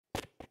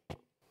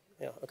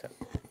Yeah, okay.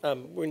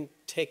 We're going to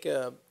take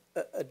a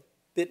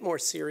bit more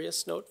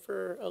serious note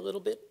for a little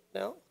bit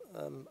now.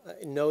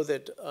 I know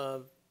that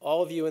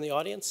all of you in the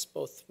audience,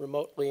 both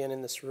remotely and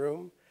in this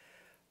room,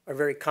 are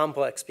very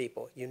complex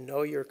people. You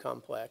know you're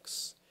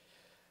complex.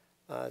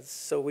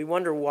 So we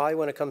wonder why,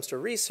 when it comes to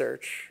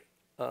research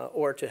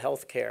or to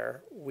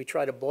healthcare, we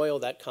try to boil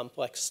that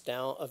complex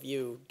down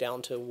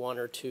to 1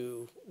 or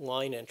 2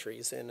 line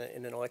entries in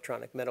an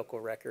electronic medical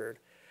record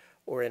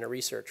or in a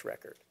research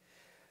record.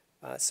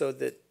 So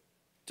the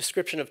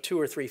description of 2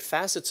 or 3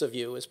 facets of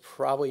you is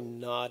probably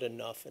not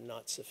enough and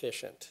not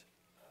sufficient.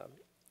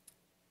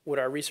 Would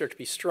our research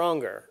be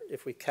stronger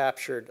if we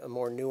captured a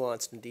more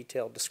nuanced and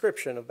detailed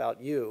description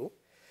about you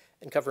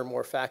and cover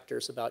more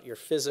factors about your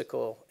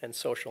physical and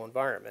social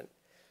environment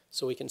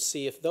so we can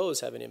see if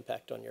those have an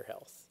impact on your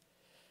health?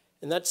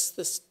 And that's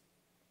this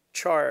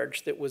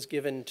charge that was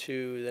given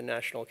to the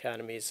National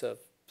Academies of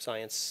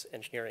Science,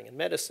 Engineering, and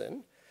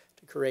Medicine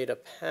to create a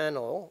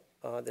panel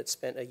that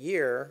spent a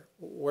year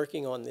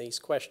working on these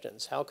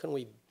questions. How can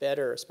we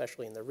better,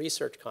 especially in the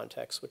research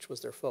context, which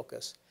was their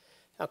focus,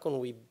 how can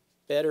we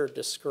better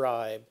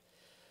describe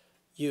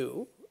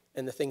you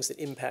and the things that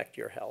impact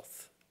your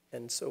health?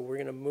 And so we're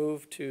going to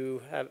move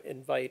to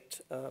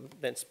invite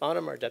Vence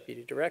Bonham, our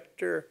Deputy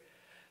Director,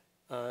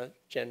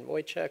 Jen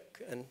Wojcik,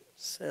 and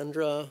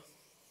Sandra.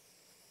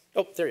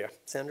 Oh, there you are,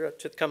 Sandra,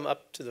 to come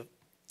up to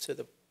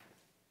the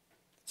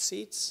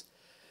seats.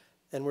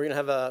 And we're going to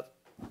have a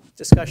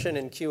discussion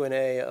and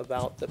Q&A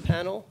about the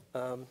panel.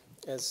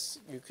 As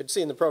you could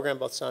see in the program,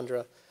 both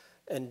Sandra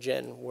and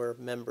Jen were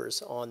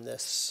members on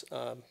this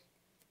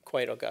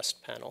quite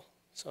august panel.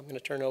 So I'm going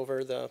to turn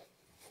over the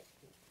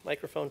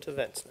microphone to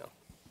Vence now.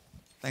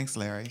 Thanks,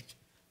 Larry.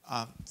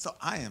 So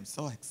I am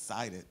so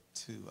excited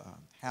to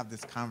have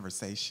this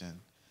conversation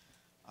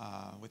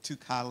with 2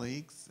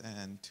 colleagues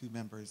and 2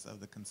 members of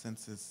the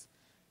Consensus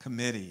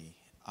Committee.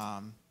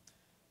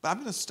 But I'm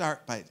going to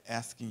start by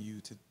asking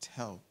you to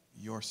tell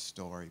your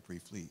story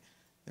briefly.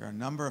 There are a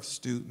number of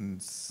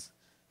students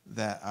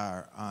that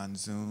are on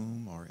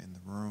Zoom or in the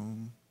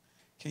room.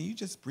 Can you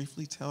just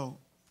briefly tell,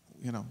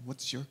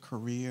 what's your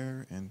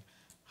career and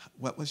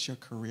what was your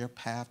career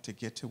path to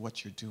get to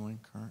what you're doing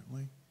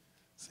currently?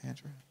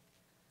 Sandra?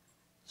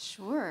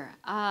 Sure.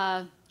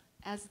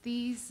 As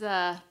these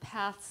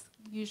paths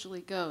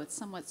usually go, it's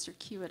somewhat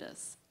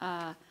circuitous.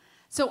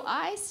 So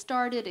I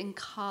started in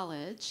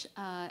college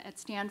at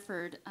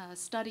Stanford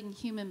studying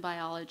human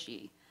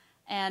biology.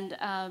 And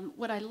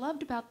what I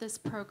loved about this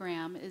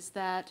program is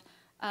that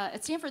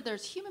at Stanford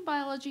there's human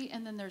biology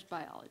and then there's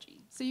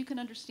biology. So you can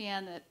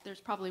understand that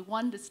there's probably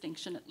one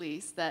distinction at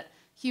least, that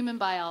human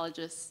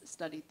biologists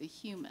studied the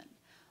human.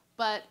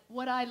 But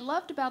what I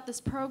loved about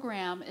this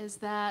program is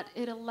that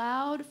it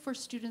allowed for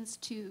students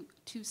to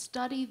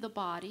study the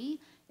body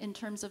in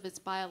terms of its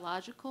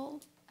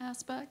biological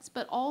aspects,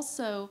 but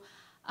also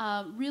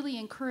really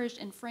encouraged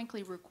and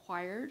frankly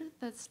required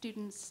that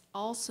students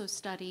also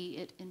study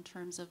it in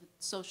terms of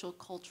social,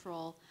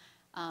 cultural,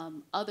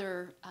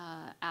 other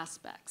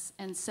aspects.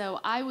 And so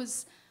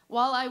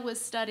while I was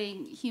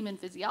studying human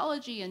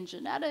physiology and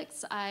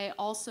genetics, I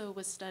also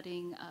was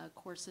studying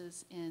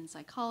courses in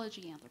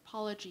psychology,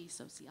 anthropology,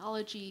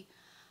 sociology.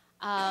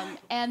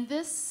 And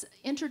this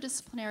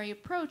interdisciplinary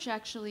approach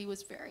actually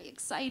was very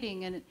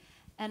exciting.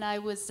 And I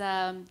was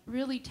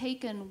really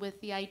taken with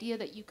the idea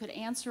that you could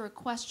answer a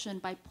question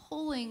by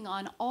pulling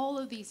on all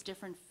of these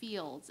different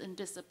fields and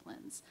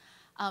disciplines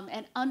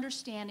and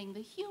understanding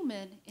the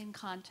human in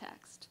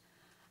context.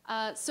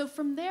 So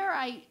from there,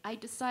 I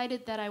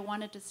decided that I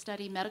wanted to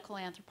study medical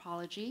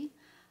anthropology,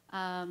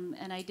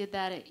 and I did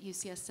that at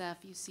UCSF,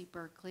 UC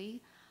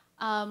Berkeley,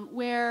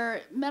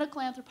 where medical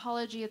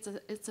anthropology,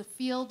 it's a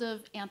field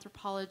of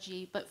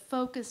anthropology, but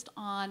focused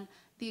on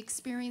the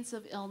experience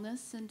of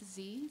illness and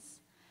disease,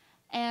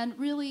 and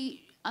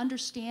really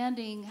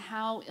understanding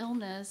how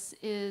illness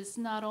is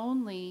not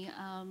only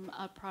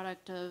a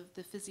product of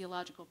the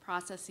physiological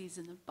processes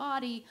in the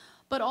body,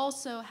 but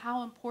also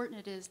how important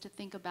it is to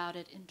think about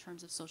it in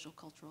terms of social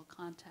cultural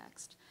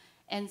context.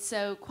 And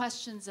so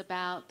questions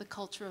about the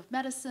culture of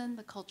medicine,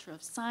 the culture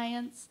of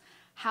science,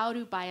 how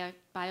do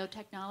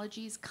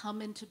biotechnologies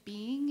come into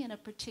being in a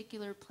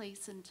particular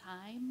place and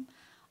time,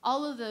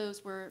 all of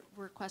those were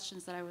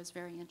questions that I was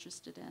very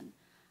interested in.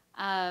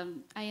 I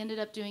ended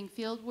up doing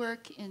field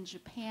work in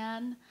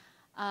Japan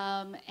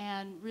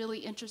and really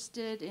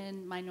interested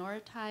in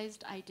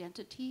minoritized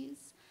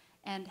identities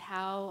and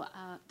how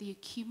the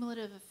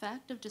cumulative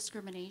effect of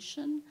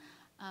discrimination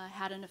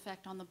had an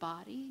effect on the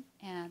body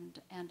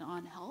and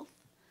on health.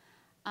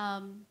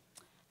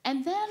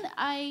 And then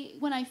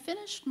when I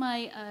finished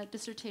my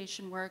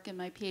dissertation work and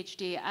my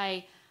PhD,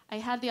 I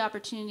had the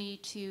opportunity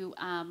to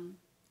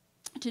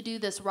do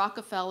this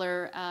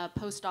Rockefeller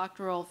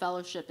postdoctoral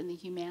fellowship in the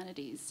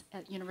Humanities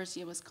at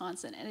University of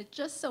Wisconsin. And it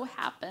just so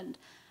happened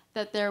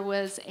that there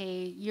was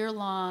a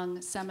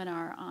year-long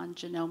seminar on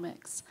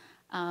genomics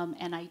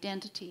and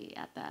identity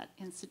at that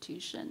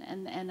institution.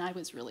 And I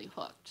was really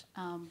hooked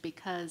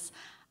because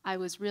I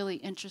was really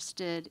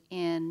interested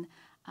in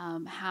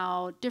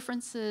how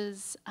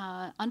differences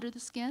under the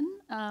skin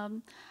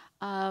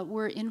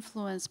were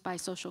influenced by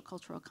social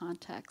cultural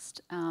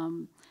context,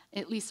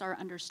 at least our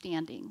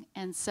understanding.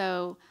 And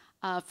so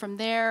from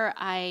there,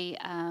 I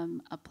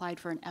applied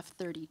for an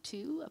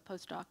F32, a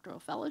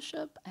postdoctoral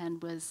fellowship,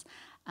 and was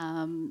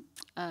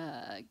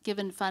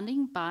given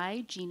funding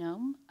by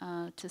Genome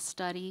to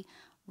study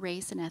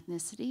race and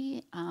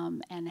ethnicity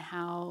and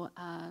how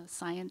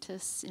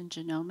scientists in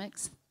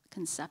genomics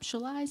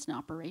conceptualized and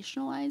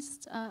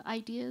operationalized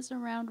ideas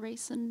around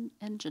race and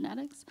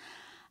genetics.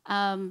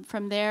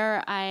 From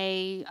there,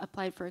 I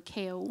applied for a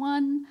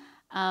KO1,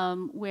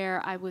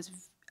 where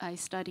I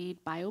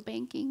studied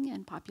biobanking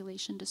and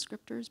population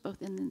descriptors,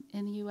 both in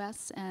the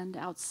US and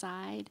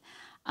outside,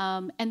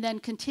 and then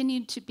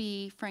continued to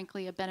be,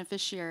 frankly, a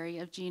beneficiary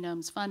of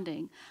Genome's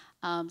funding,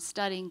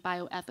 studying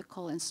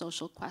bioethical and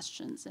social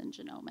questions in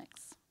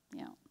genomics.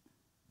 Yeah.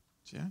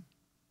 Jen?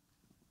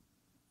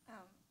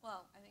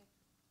 Well, I think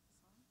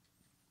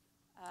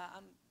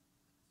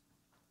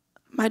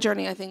my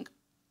journey, I think,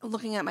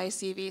 looking at my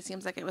CV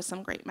seems like it was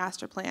some great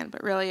master plan,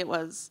 but really it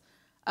was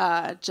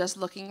just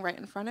looking right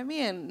in front of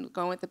me and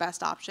going with the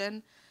best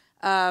option.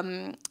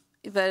 The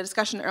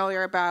discussion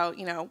earlier about,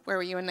 where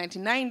were you in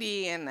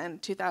 1990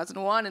 and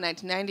 2001. In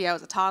 1990, I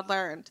was a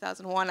toddler. In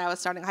 2001, I was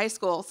starting high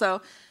school.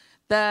 So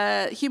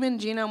the human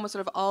genome was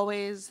sort of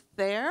always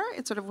there.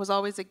 It sort of was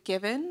always a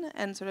given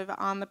and sort of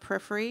on the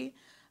periphery.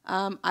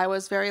 I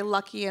was very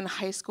lucky in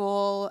high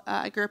school.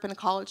 I grew up in a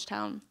college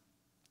town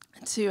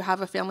to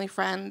have a family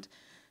friend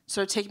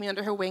sort of take me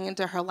under her wing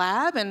into her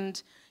lab,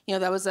 and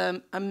that was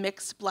a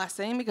mixed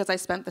blessing because I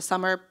spent the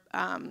summer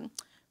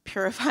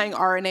purifying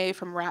RNA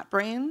from rat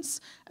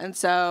brains, and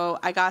so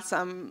I got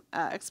some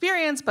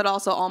experience, but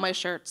also all my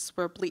shirts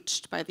were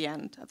bleached by the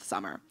end of the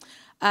summer.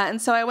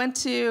 And so I went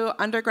to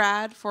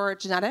undergrad for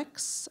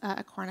genetics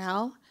at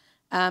Cornell,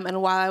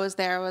 and while I was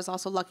there, I was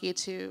also lucky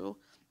to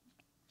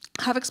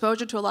have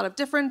exposure to a lot of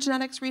different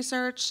genetics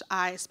research.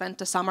 I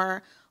spent a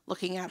summer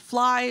looking at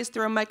flies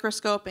through a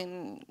microscope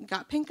and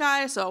got pink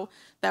eye, so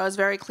that was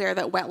very clear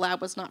that wet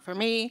lab was not for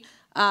me.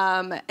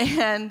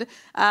 And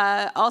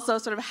also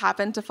sort of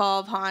happened to fall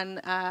upon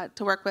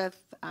to work with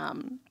a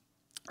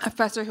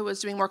professor who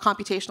was doing more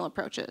computational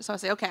approaches. So I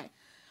say, okay,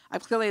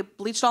 I've clearly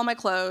bleached all my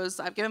clothes,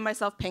 I've given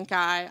myself pink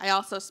eye, I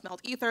also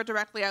smelled ether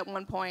directly at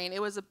one point.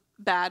 It was a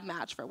bad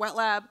match for wet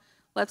lab.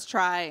 Let's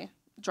try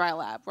dry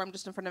lab, where I'm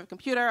just in front of a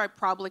computer. I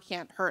probably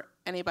can't hurt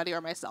anybody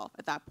or myself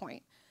at that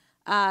point.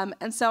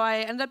 And so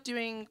I ended up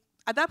doing,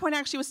 at that point I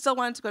actually was still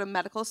wanting to go to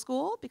medical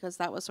school because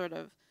that was sort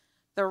of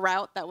the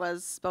route that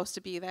was supposed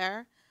to be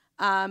there.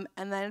 And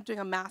then I ended up doing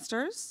a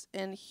master's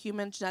in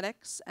human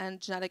genetics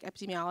and genetic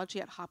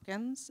epidemiology at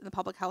Hopkins in the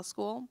public health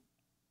school.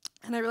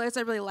 And I realized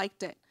I really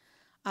liked it.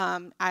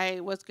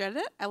 I was good at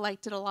it, I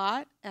liked it a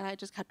lot, and I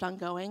just kept on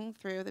going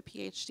through the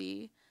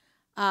PhD.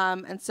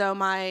 And so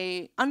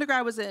my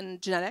undergrad was in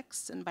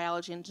genetics, in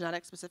biology and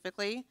genetics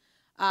specifically.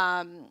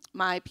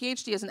 My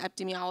PhD is in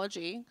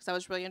epidemiology because I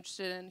was really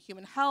interested in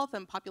human health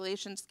and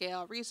population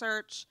scale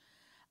research.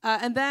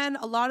 And then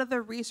a lot of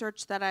the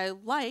research that I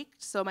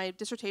liked, so my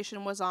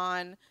dissertation was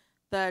on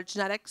the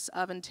genetics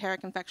of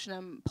enteric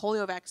infection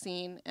polio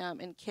vaccine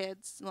in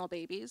kids, little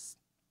babies.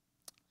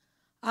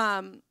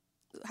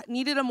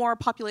 Needed a more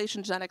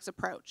population genetics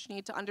approach.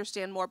 Needed to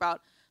understand more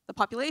about the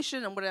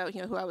population and what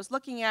who I was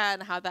looking at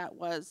and how that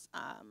was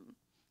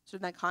sort of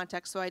in that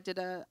context. So I did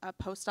a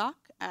postdoc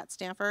at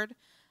Stanford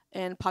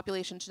in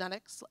population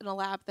genetics in a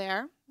lab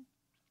there.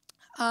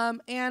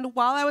 And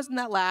while I was in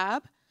that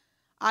lab,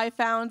 I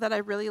found that I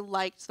really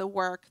liked the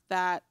work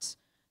that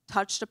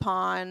touched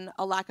upon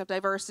a lack of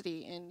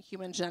diversity in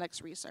human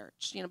genetics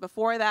research.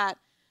 Before that,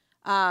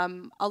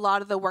 a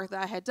lot of the work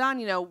that I had done,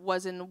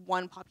 was in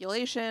one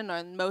population,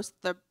 and most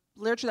of the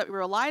literature that we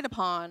relied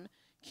upon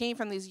came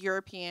from these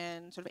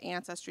European sort of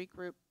ancestry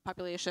group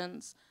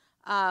populations.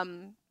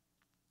 And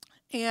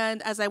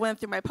as I went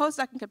through my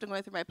postdoc and kept on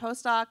going through my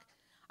postdoc,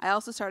 I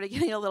also started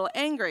getting a little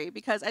angry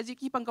because as you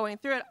keep on going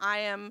through it, I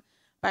am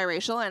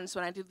biracial, and so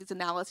when I do these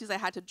analyses, I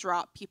had to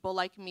drop people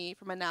like me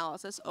from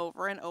analysis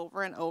over and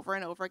over and over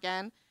and over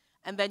again.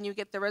 And then you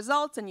get the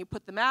results and you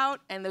put them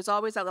out, and there's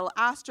always that little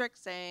asterisk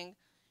saying,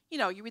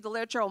 you read the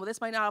literature, well,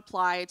 this might not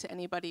apply to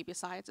anybody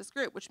besides this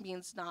group, which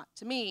means not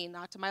to me,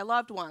 not to my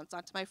loved ones,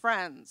 not to my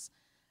friends.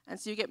 And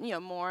so you get,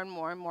 more and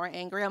more and more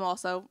angry. I'm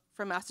also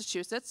from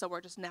Massachusetts, so we're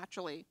just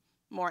naturally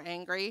more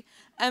angry.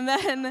 And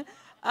then,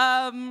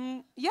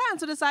 and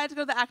so decided to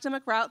go the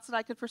academic route so that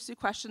I could pursue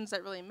questions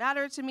that really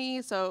mattered to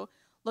me. So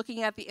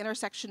looking at the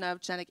intersection of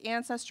genetic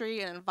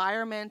ancestry and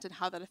environment and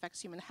how that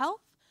affects human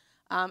health.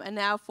 And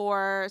now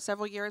for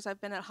several years,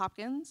 I've been at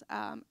Hopkins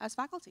as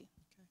faculty,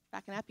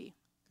 back in Epi.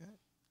 Good.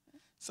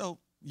 So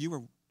you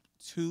were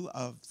 2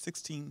 of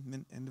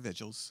 16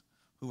 individuals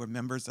who were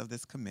members of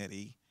this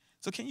committee.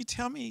 So can you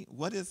tell me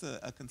what is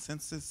a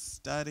consensus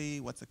study?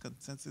 What's a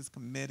consensus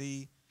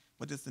committee?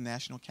 What does the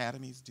National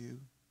Academies do?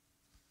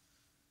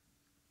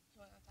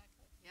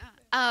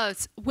 Yeah.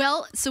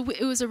 Well, so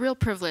it was a real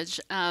privilege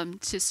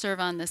to serve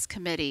on this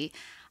committee.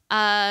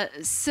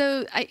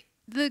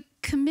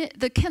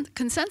 The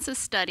consensus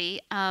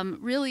study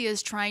really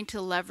is trying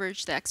to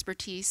leverage the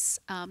expertise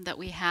that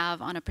we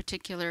have on a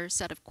particular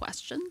set of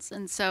questions.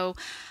 And so,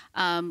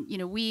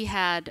 we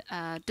had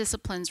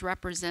disciplines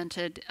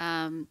represented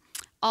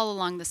all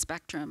along the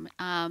spectrum: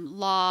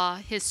 law,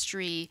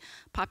 history,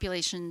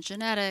 population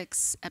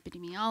genetics,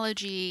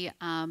 epidemiology,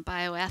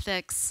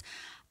 bioethics,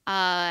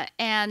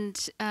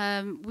 and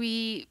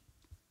we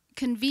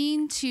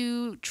convened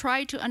to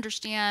try to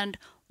understand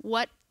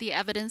what the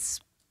evidence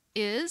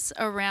is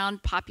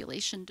around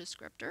population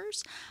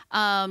descriptors.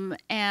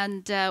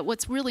 And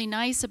what's really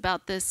nice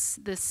about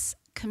this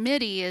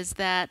committee is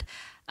that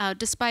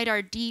despite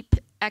our deep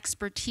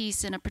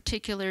expertise in a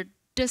particular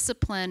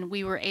discipline,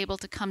 we were able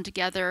to come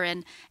together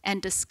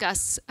and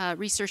discuss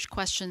research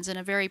questions in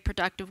a very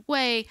productive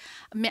way.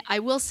 I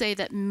will say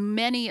that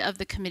many of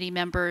the committee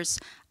members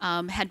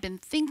had been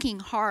thinking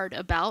hard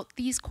about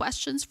these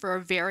questions for a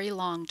very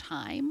long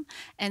time,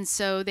 and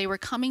so they were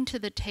coming to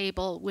the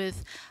table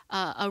with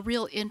a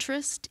real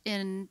interest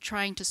in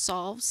trying to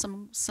solve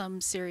some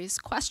serious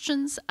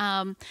questions,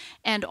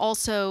 and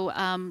also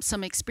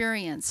some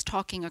experience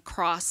talking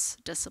across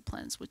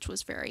disciplines, which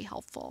was very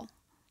helpful.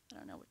 I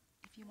don't know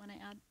if you want to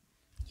add.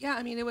 Yeah,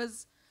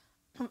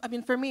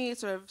 for me,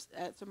 sort of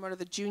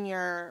the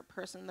junior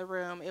person in the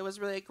room, it was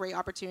really a great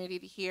opportunity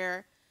to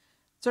hear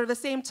sort of the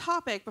same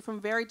topic, but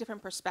from very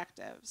different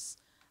perspectives,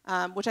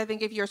 which I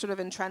think if you're sort of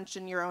entrenched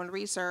in your own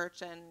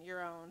research and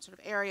your own sort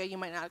of area, you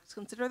might not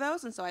consider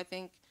those. And so I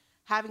think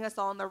having us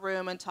all in the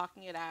room and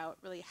talking it out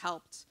really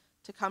helped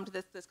to come to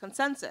this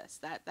consensus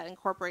that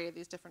incorporated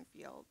these different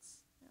fields.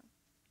 Yeah.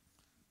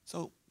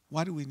 So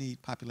why do we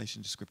need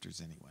population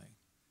descriptors anyway?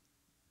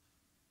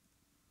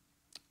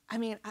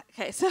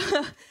 Okay, so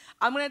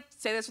I'm going to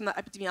say this from the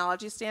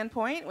epidemiology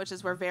standpoint, which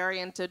is we're very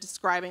into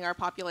describing our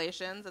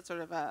populations. That's sort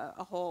of a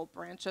whole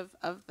branch of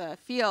the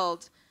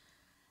field.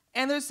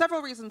 And there's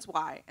several reasons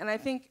why. And I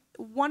think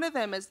one of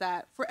them is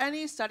that for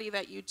any study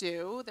that you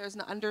do, there's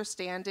an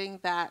understanding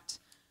that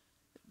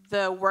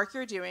the work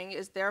you're doing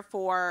is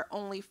therefore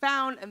only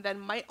found and then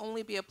might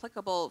only be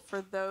applicable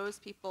for those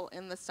people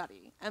in the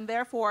study. And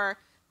therefore,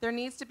 there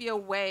needs to be a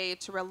way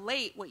to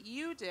relate what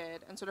you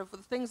did and sort of the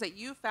things that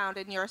you found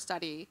in your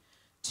study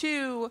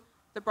to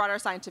the broader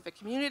scientific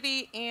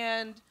community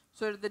and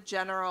sort of the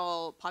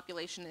general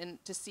population,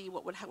 and to see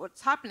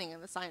what's happening in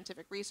the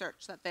scientific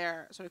research that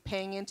they're sort of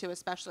paying into,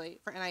 especially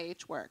for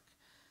NIH work.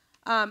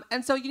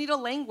 And so you need a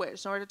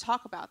language in order to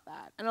talk about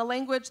that, and a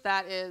language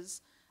that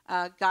is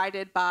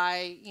guided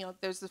by,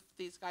 there's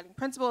these guiding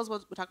principles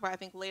we'll talk about, I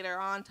think, later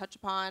on, touch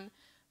upon,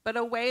 but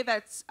a way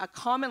that's a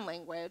common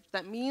language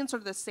that means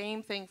sort of the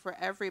same thing for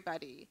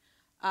everybody,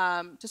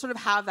 to sort of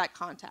have that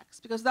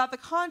context. Because without the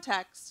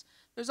context,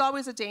 there's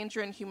always a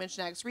danger in human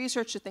genetics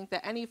research to think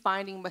that any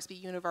finding must be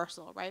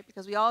universal, right?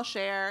 Because we all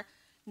share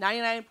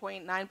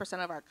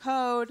 99.9% of our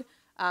code,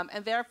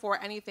 and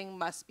therefore anything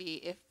must be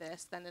if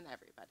this, then in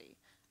everybody.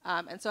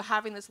 And so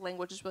having this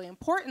language is really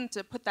important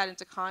to put that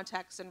into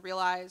context and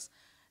realize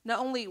not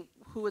only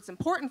who it's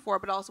important for,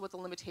 but also what the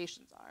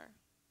limitations are.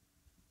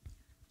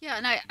 Yeah,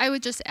 and I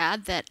would just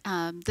add that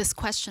this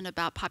question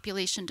about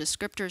population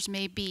descriptors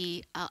may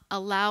be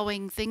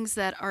allowing things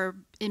that are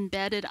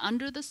embedded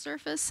under the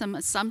surface, some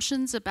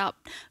assumptions about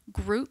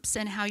groups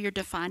and how you're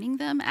defining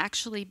them,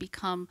 actually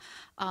become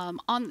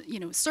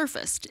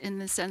surfaced, in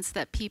the sense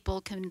that people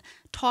can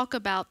talk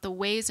about the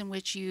ways in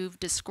which you've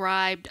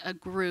described a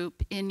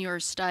group in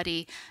your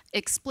study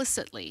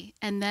explicitly.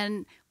 And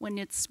then when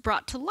it's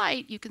brought to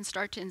light, you can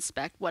start to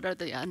inspect what are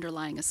the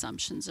underlying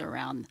assumptions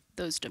around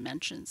those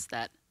dimensions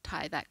that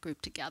tie that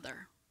group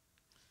together.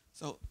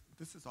 So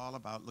this is all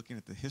about looking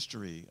at the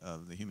history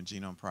of the Human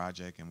Genome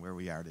Project and where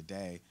we are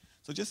today.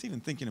 So just even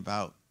thinking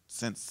about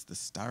since the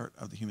start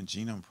of the Human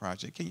Genome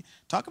Project, can you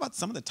talk about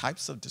some of the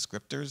types of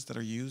descriptors that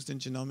are used in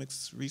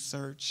genomics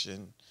research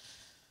and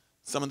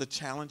some of the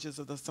challenges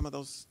of some of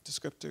those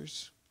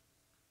descriptors?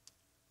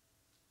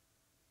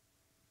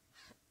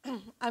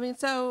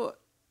 So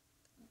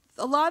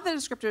a lot of the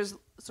descriptors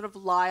sort of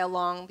lie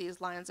along these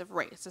lines of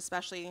race,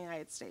 especially in the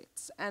United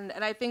States. And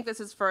I think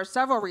this is for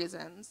several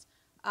reasons.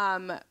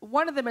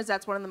 One of them is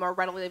that's one of the more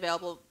readily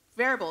available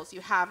variables you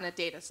have in a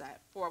data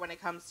set for when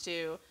it comes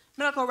to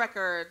medical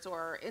records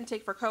or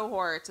intake for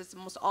cohorts. It's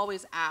almost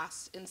always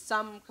asked in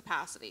some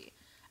capacity.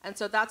 And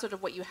so that's sort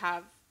of what you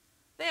have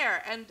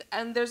there.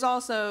 And there's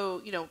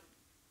also,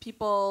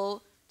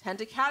 people tend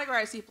to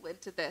categorize people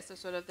into this. There's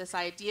sort of this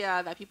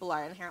idea that people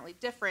are inherently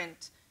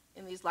different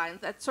in these lines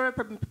that's sort of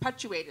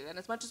perpetuated, and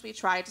as much as we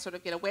try to sort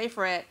of get away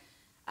from it,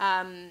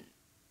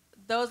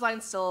 those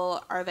lines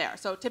still are there.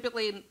 So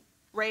typically,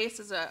 race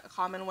is a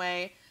common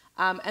way,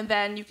 and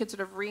then you can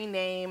sort of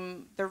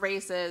rename the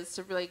races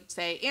to really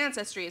say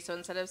ancestry. So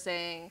instead of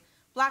saying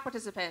Black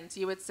participants,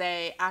 you would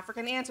say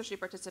African ancestry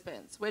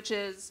participants, which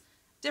is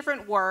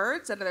different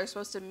words, and they're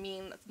supposed to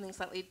mean something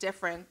slightly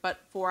different,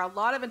 but for a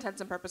lot of intents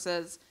and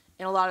purposes,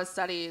 in a lot of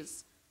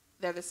studies,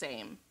 they're the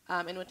same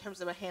in terms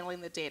of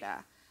handling the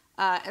data.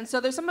 And so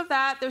there's some of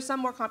that. There's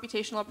some more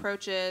computational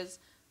approaches.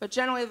 but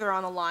generally they're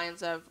on the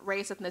lines of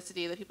race,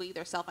 ethnicity that people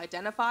either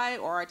self-identify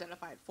or are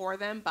identified for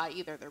them by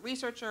either the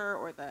researcher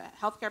or the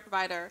healthcare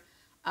provider,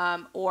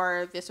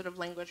 or this sort of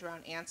language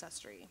around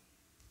ancestry.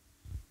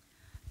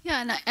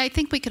 Yeah, and I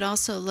think we could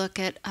also look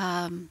at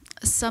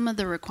some of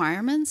the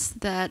requirements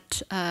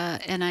that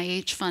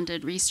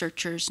NIH-funded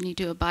researchers need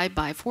to abide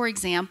by. For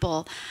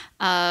example,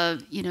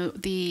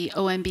 the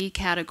OMB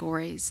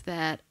categories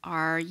that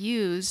are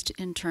used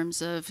in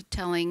terms of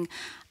telling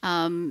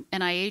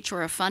NIH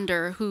or a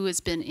funder who has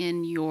been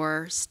in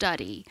your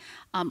study.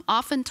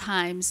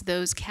 Oftentimes,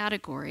 those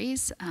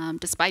categories,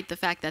 despite the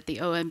fact that the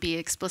OMB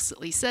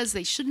explicitly says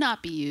they should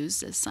not be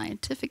used as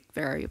scientific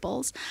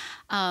variables,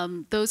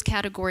 those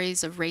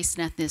categories of race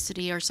and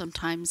ethnicity are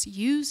sometimes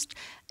used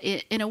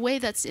in a way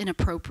that's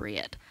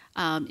inappropriate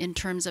in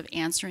terms of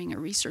answering a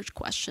research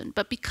question.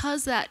 But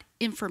because that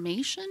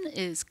information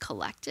is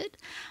collected,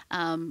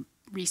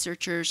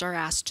 researchers are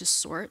asked to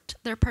sort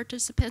their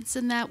participants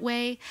in that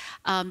way.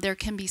 There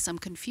can be some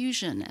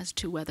confusion as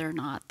to whether or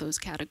not those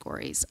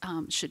categories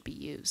should be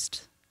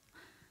used.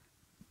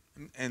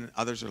 And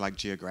others are like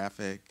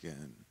geographic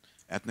and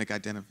ethnic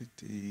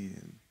identity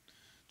and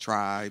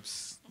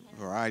tribes, a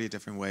variety of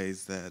different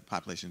ways that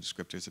population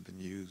descriptors have been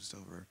used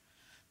over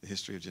the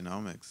history of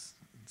genomics.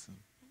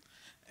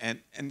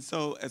 And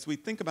so as we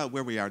think about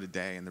where we are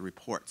today and the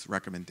report's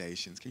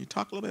recommendations, can you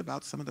talk a little bit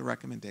about some of the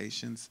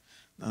recommendations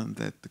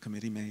that the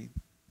committee made?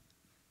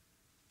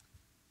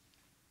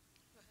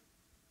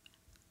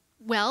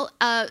 Well,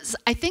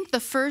 I think the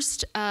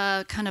first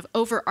kind of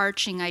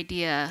overarching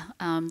idea,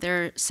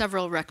 there are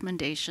several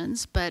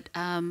recommendations, but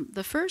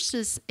the first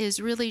is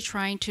really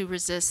trying to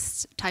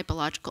resist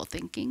typological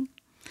thinking.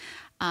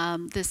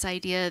 This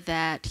idea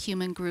that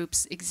human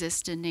groups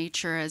exist in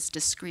nature as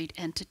discrete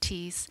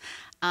entities,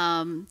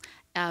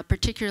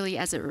 particularly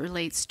as it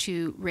relates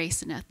to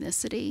race and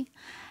ethnicity.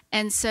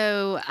 And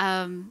so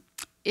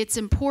it's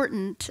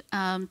important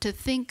to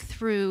think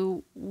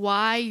through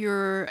why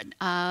you're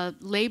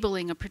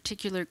labeling a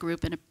particular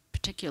group in a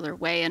particular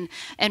way.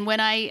 And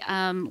when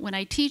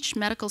I teach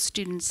medical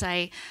students,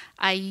 I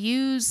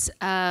use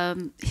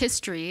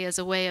history as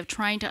a way of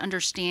trying to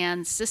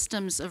understand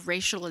systems of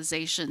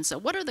racialization. So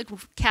what are the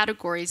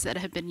categories that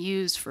have been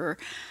used for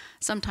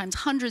sometimes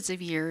hundreds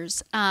of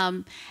years?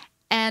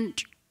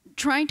 And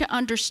trying to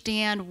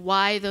understand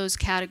why those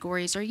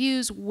categories are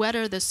used, what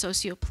are the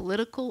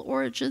socio-political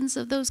origins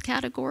of those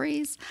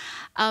categories,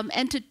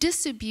 and to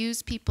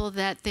disabuse people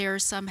that they're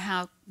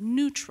somehow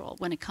neutral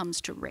when it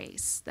comes to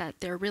race, that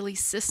they're really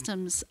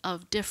systems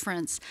of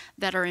difference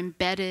that are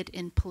embedded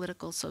in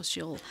political,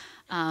 social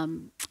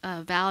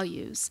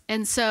values.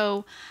 And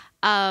so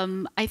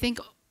I think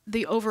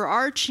the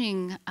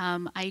overarching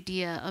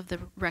idea of the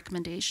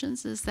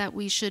recommendations is that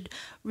we should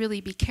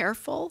really be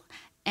careful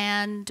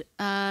and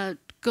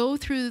go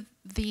through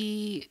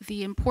the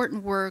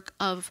important work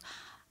of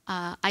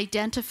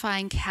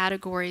identifying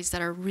categories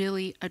that are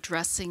really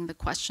addressing the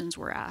questions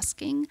we're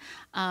asking,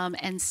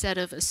 instead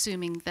of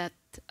assuming that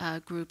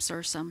groups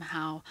are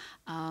somehow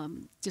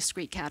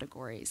discrete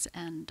categories,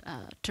 and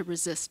to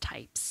resist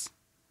types.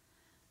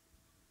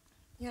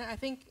 Yeah, I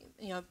think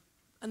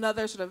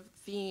another sort of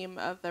theme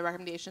of the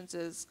recommendations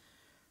is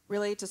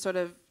really to sort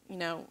of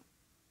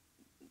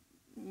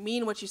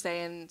mean what you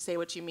say and say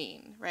what you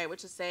mean, right?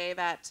 Which is say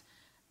that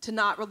to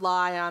not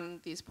rely on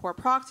these poor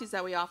proxies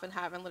that we often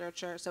have in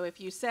literature. So if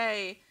you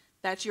say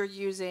that you're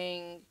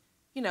using,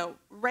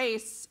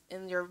 race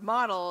in your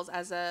models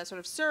as a sort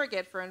of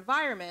surrogate for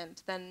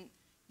environment, then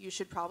you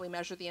should probably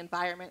measure the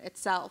environment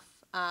itself.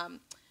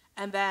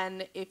 And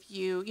then if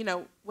you,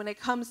 when it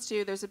comes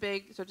to, there's a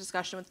big sort of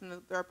discussion within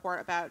the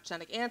report about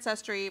genetic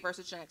ancestry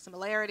versus genetic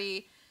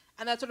similarity,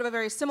 and that's sort of a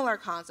very similar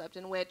concept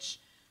in which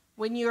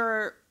when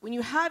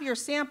you have your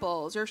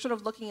samples, you're sort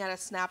of looking at a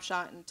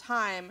snapshot in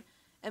time,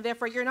 and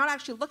therefore you're not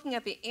actually looking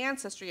at the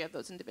ancestry of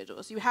those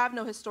individuals. You have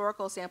no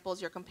historical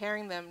samples you're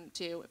comparing them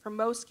to for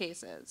most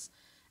cases.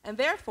 And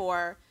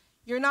therefore,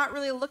 you're not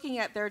really looking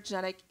at their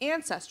genetic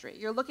ancestry.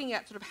 You're looking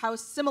at sort of how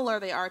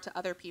similar they are to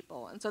other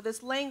people. And so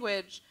this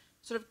language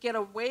sort of get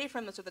away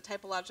from the sort of the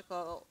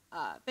typological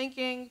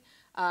thinking,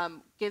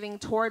 getting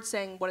towards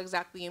saying what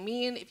exactly you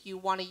mean. If you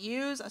want to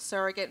use a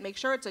surrogate, make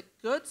sure it's a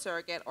good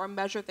surrogate or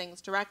measure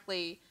things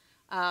directly.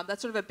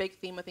 That's sort of a big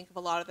theme, I think, of a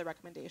lot of the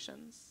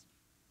recommendations.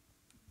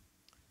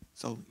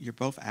 So you're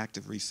both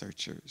active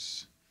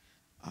researchers.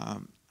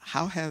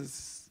 How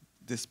has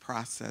this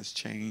process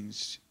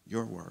changed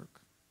your work?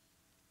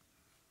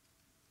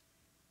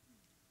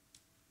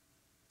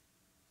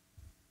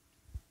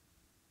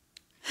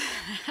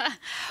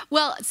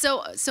 Well,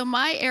 so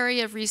my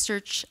area of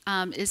research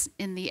is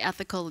in the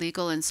ethical,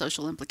 legal, and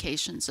social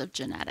implications of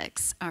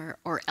genetics,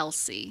 or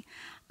ELSI.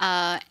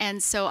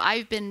 And so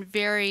I've been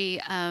very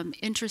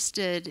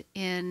interested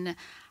in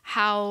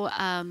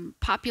how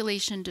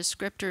population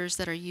descriptors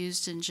that are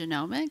used in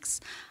genomics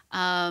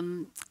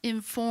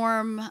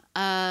inform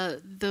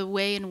the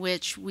way in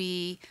which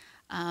we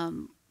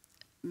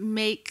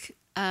make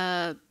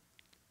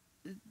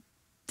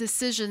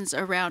decisions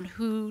around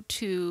who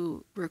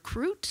to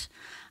recruit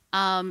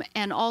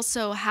and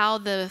also how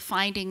the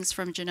findings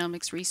from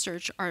genomics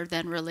research are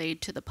then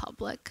relayed to the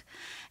public.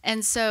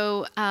 And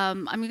so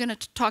I'm going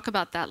to talk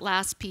about that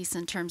last piece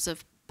in terms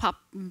of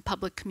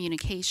public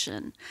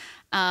communication.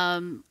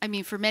 I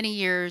mean, for many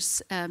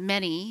years,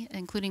 many,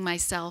 including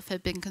myself,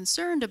 have been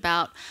concerned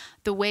about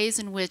the ways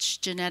in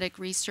which genetic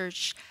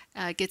research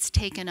gets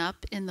taken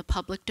up in the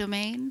public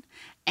domain,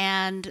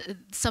 and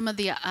some of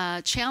the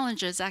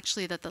challenges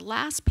actually that the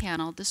last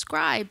panel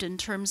described in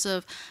terms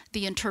of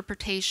the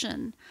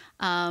interpretation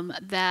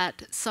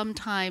that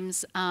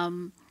sometimes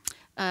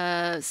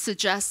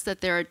suggests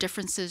that there are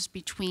differences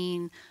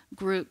between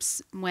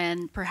groups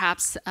when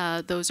perhaps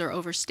those are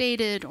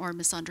overstated or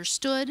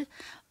misunderstood,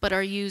 but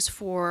are used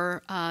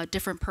for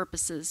different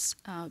purposes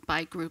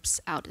by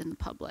groups out in the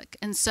public.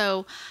 And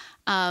so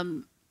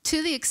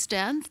to the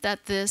extent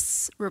that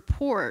this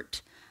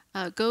report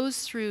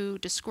goes through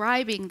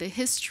describing the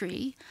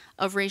history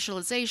of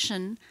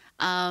racialization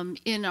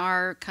in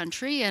our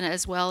country and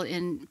as well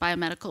in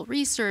biomedical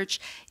research,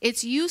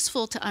 it's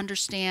useful to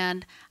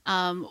understand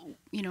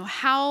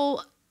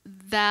how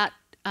that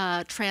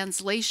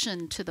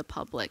translation to the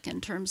public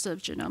in terms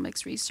of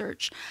genomics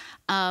research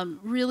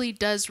really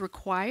does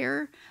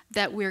require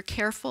that we're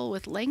careful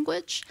with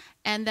language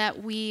and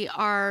that we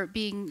are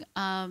being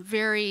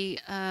very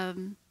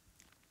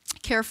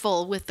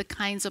careful with the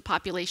kinds of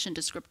population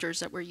descriptors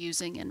that we're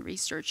using in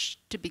research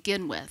to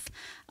begin with,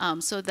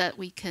 so that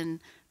we can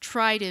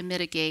try to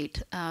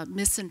mitigate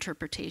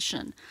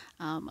misinterpretation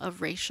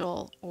of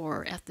racial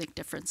or ethnic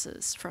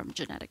differences from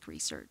genetic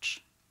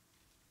research.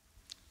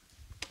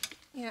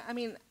 Yeah, I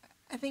mean,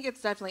 I think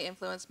it's definitely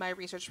influenced my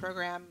research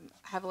program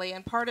heavily,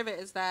 and part of it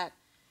is that,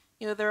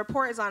 the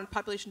report is on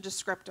population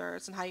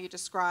descriptors and how you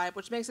describe,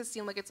 which makes it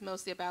seem like it's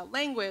mostly about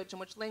language and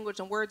which language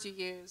and words you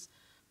use.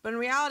 But in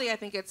reality, I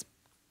think it's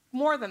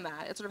more than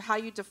that. It's sort of how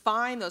you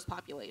define those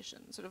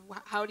populations, sort of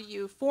how do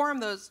you form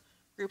those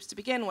groups to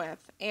begin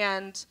with.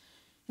 And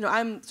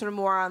I'm sort of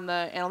more on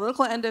the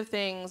analytical end of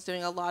things,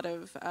 doing a lot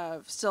of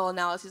still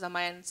analyses on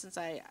my end since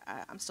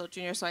I'm still a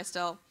junior, so I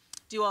still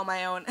do all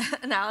my own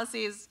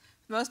analyses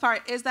for the most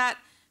part, is that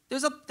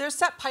there's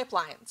set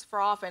pipelines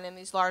for often in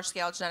these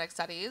large-scale genetic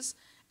studies,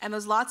 and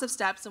there's lots of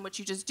steps in which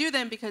you just do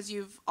them because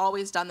you've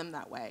always done them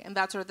that way. And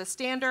that's sort of the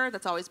standard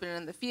that's always been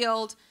in the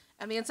field.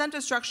 And the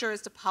incentive structure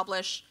is to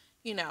publish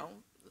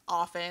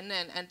often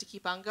and to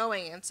keep on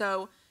going. And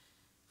so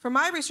for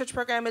my research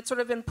program, it's sort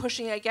of been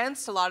pushing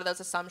against a lot of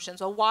those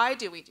assumptions. Well, why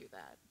do we do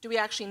that? Do we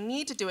actually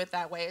need to do it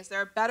that way? Is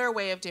there a better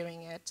way of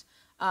doing it?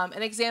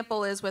 An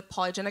example is with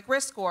polygenic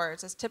risk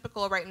scores. It's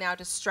typical right now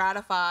to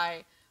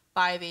stratify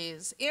by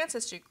these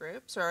ancestry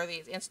groups, or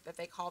these that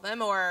they call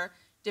them, or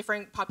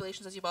different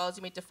populations as well as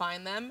you may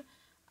define them.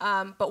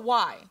 But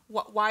why?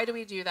 Why do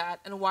we do that?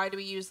 And why do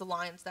we use the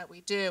lines that we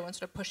do, and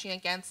sort of pushing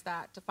against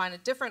that to find a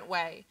different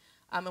way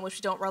in which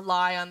we don't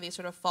rely on these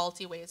sort of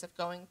faulty ways of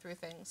going through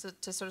things,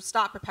 to sort of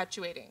stop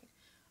perpetuating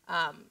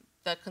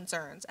the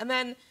concerns. And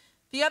then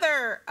the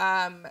other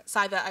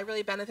side that I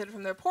really benefited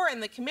from the report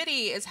and the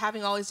committee is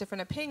having all these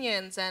different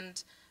opinions.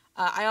 And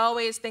I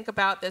always think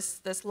about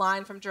this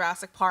line from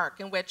Jurassic Park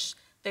in which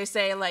they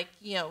say, like,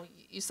 you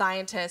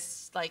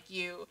scientists, like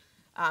you,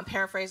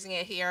 paraphrasing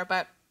it here,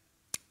 but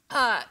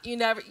you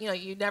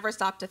never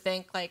stop to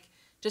think, like,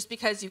 just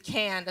because you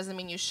can doesn't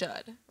mean you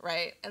should,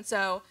 right? And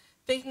so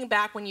thinking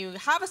back when you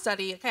have a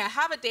study, okay, I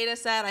have a data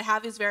set, I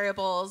have these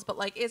variables, but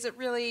like, is it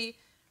really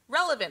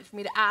relevant for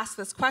me to ask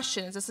this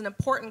question? Is this an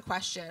important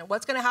question?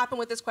 What's going to happen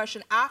with this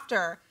question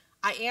after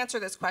I answer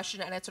this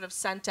question and it's sort of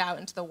sent out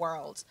into the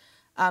world?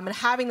 And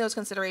having those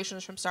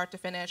considerations from start to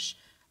finish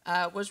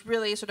was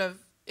really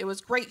it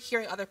was great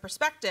hearing other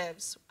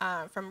perspectives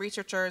from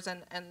researchers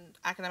and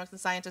academics and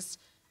scientists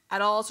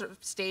at all sort of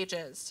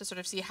stages to sort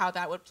of see how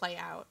that would play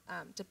out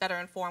to better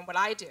inform what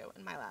I do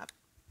in my lab.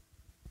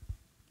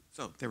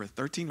 So there were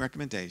 13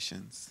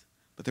 recommendations,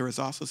 but there was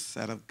also a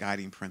set of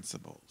guiding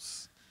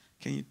principles.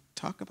 Can you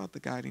talk about the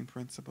guiding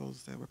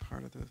principles that were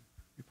part of the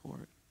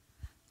report?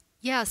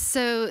 Yeah,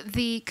 so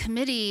the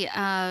committee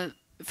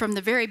from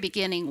the very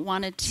beginning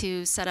wanted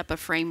to set up a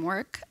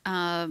framework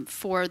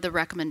for the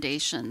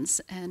recommendations.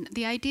 And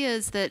the idea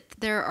is that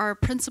there are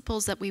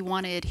principles that we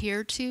want to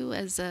adhere to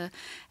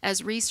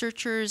as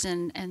researchers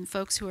and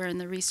folks who are in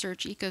the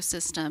research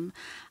ecosystem.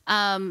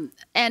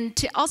 And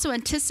to also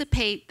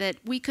anticipate that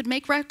we could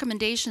make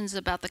recommendations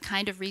about the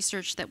kind of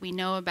research that we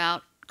know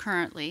about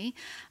currently,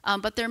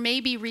 but there may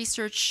be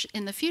research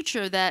in the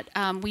future that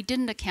we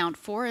didn't account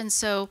for, and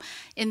so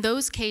in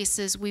those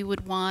cases we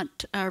would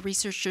want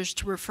researchers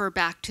to refer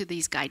back to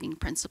these guiding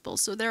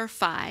principles. So there are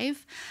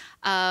 5: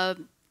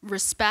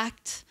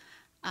 respect,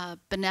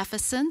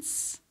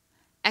 beneficence,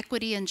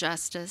 equity and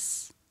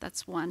justice,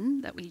 that's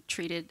one that we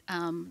treated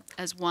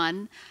as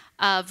one,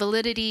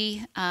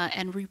 validity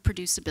and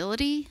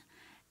reproducibility,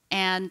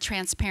 and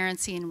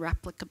transparency and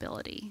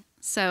replicability.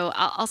 So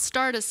I'll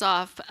start us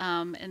off,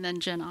 and then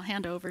Jen, I'll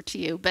hand over to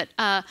you. But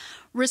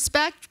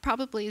respect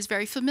probably is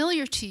very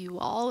familiar to you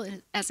all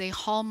as a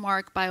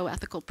hallmark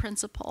bioethical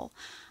principle.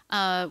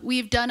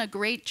 we've done a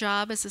great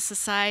job as a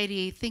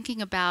society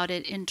thinking about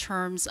it in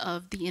terms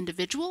of the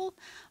individual,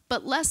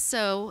 but less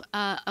so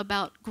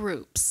about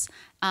groups,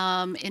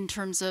 in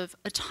terms of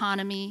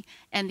autonomy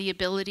and the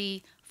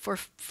ability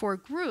for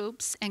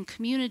groups and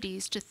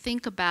communities to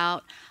think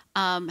about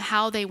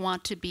how they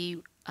want to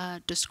be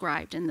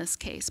described, in this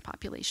case,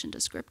 population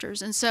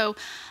descriptors. And so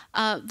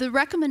the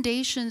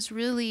recommendations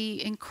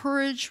really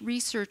encourage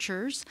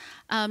researchers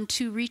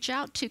to reach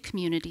out to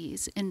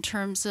communities in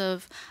terms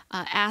of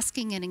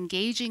asking and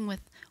engaging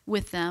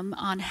with them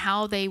on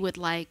how they would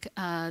like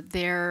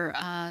their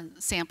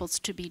samples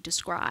to be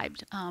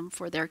described,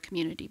 for their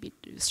community to be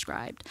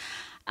described.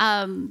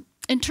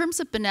 In terms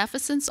of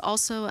beneficence,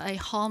 also a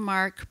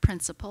hallmark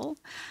principle.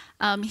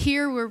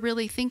 Here we're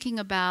really thinking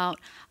about,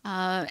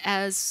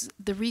 as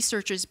the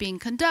research is being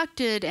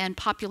conducted and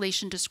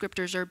population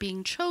descriptors are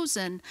being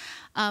chosen,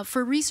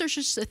 for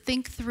researchers to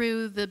think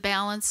through the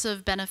balance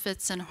of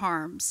benefits and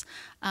harms.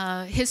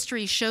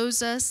 History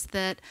shows us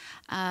that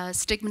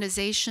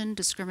stigmatization,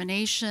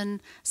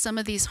 discrimination, some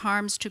of these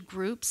harms to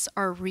groups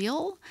are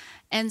real.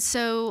 And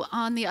so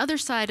on the other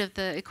side of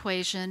the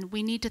equation,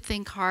 we need to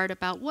think hard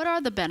about what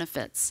are the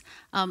benefits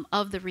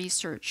of the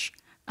research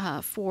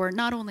for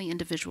not only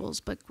individuals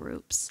but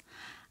groups.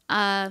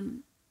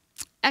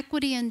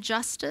 Equity and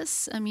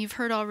justice, you've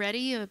heard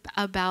already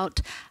about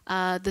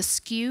the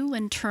skew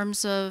in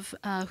terms of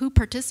who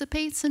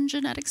participates in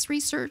genetics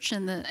research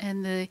and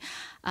the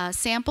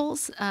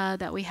samples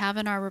that we have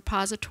in our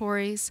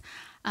repositories.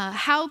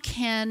 How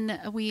can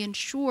we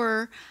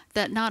ensure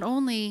that not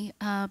only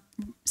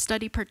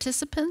study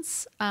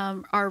participants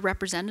are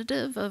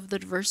representative of the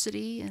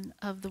diversity and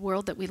of the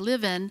world that we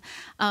live in,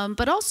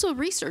 but also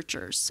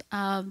researchers,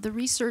 the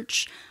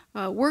research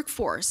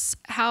workforce?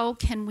 How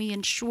can we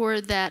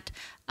ensure that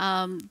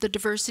the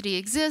diversity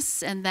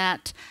exists and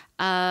that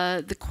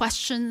the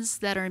questions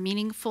that are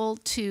meaningful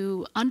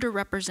to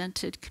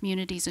underrepresented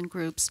communities and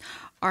groups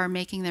are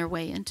making their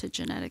way into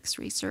genetics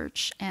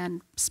research,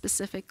 and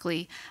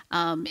specifically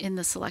in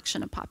the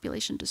selection of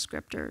population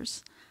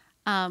descriptors?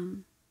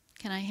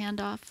 Can I hand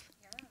off?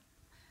 Yeah.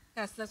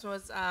 Yes, this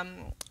was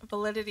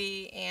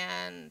validity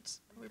and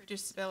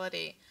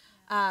reproducibility.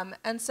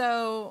 And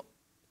so,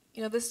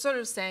 this is sort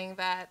of saying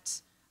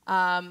that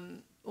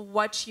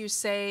what you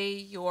say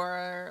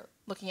you're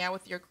looking at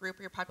with your group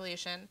or your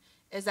population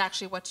is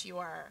actually what you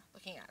are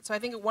looking at. So I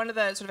think one of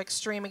the sort of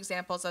extreme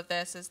examples of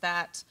this is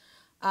that,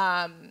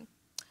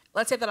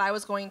 let's say that I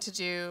was going to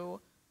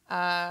do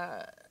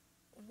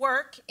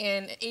work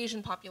in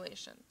Asian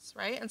populations,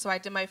 right? And so I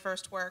did my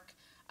first work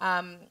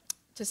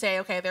to say,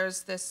 okay,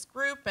 there's this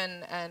group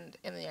and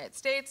in the United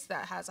States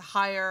that has a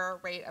higher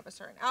rate of a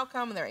certain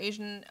outcome, and they're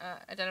Asian,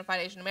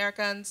 identified Asian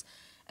Americans,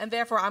 and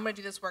therefore I'm going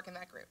to do this work in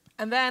that group.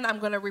 And then I'm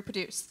going to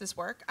reproduce this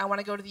work. I want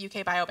to go to the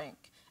UK Biobank,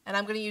 and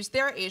I'm going to use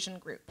their Asian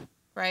group,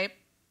 right?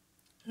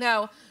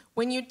 Now,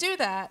 when you do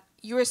that,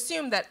 you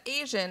assume that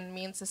Asian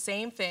means the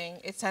same thing.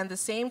 It's the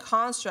same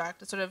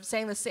construct. It's sort of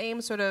saying the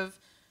same sort of,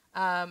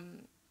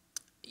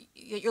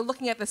 you're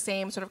looking at the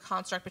same sort of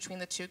construct between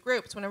the two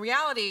groups, when in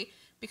reality,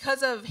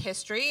 because of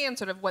history and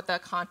sort of what the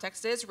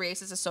context is,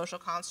 race is a social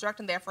construct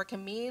and therefore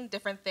can mean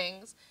different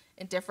things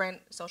in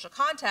different social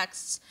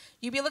contexts.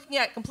 You'd be looking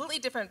at completely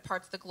different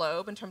parts of the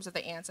globe in terms of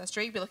the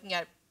ancestry. You'd be looking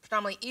at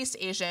predominantly East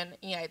Asian in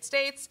the United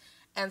States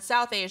and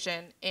South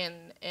Asian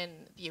in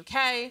the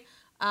UK.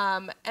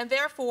 And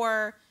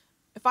therefore,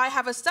 if I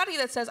have a study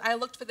that says I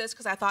looked for this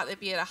because I thought it'd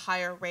be at a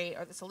higher rate,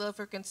 or this allele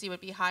frequency would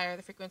be higher,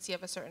 the frequency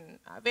of a certain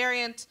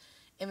variant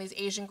in these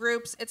Asian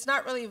groups, it's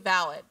not really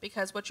valid,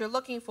 because what you're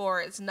looking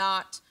for is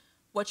not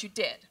what you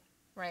did,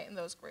 right, in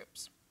those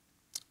groups.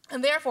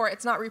 And therefore,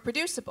 it's not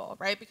reproducible,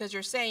 right, because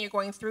you're saying, you're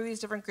going through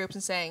these different groups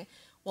and saying,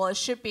 well, it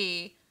should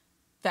be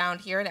found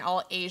here in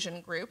all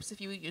Asian groups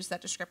if you use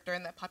that descriptor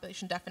in that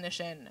population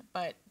definition,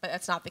 but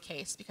that's not the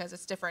case because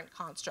it's different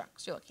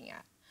constructs you're looking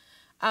at.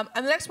 And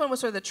the next one was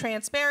sort of the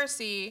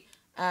transparency,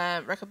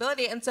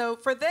 replicability. And so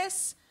for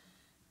this,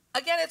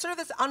 again, it's sort of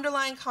this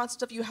underlying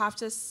concept of you have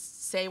to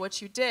say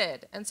what you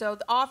did. And so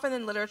often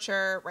in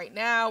literature right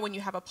now, when you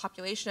have a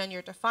population and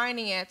you're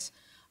defining it,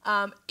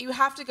 you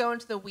have to go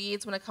into the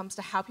weeds when it comes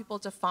to how people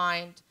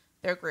defined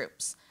their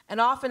groups.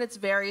 And often it's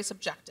very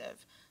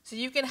subjective. So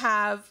you can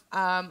have,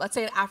 let's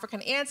say, an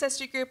African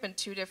ancestry group in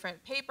two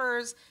different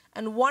papers,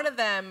 and one of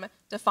them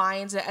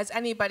defines it as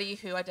anybody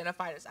who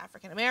identified as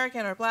African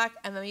American or Black,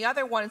 and then the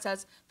other one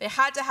says they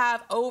had to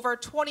have over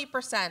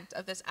 20%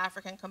 of this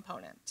African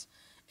component.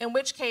 In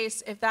which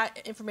case, if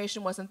that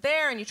information wasn't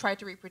there and you tried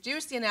to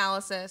reproduce the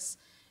analysis,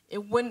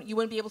 you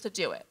wouldn't be able to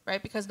do it,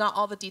 right? Because not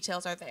all the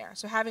details are there.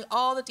 So having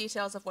all the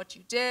details of what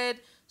you did,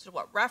 sort of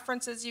what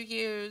references you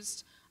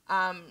used,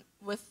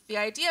 with the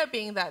idea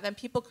being that then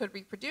people could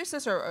reproduce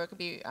this, or it could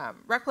be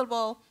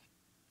replicable.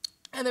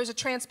 And there's a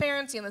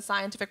transparency in the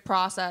scientific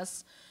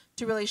process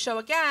to really show,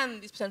 again,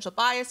 these potential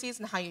biases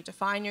and how you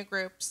define your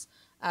groups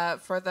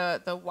for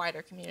the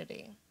wider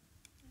community.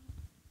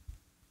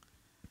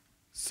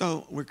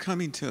 So we're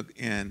coming to an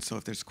end, so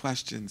if there's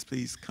questions,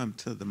 please come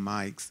to the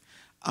mics.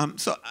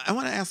 So I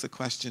want to ask a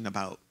question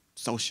about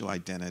social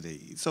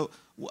identity. So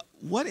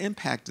what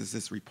impact does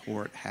this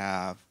report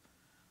have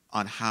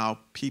on how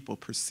people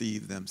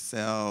perceive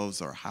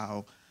themselves or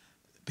how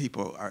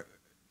people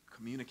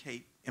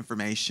communicate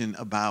information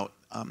about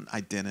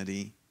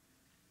identity?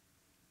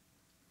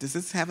 Does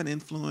this have an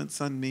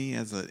influence on me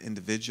as an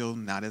individual,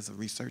 not as a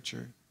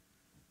researcher?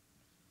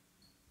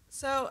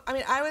 So, I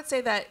mean, I would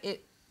say that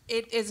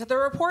the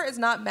report is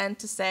not meant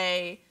to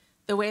say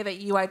the way that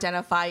you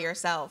identify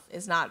yourself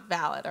is not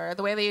valid or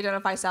the way that you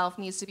identify self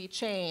needs to be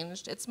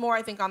changed. It's more,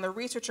 I think, on the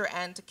researcher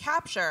end to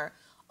capture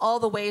all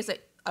the ways that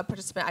a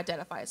participant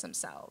identifies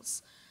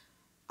themselves.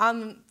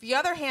 On the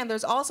other hand,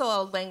 there's also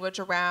a language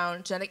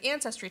around genetic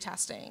ancestry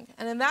testing.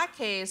 And in that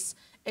case,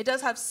 it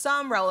does have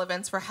some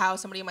relevance for how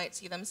somebody might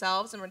see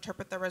themselves and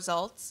interpret the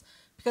results.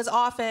 Because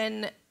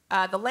often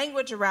the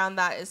language around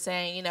that is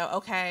saying, you know,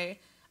 okay,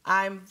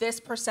 I'm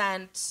this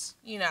percent,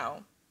 you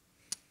know,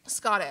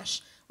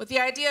 Scottish, with the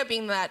idea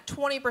being that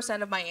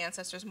 20% of my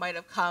ancestors might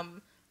have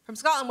come from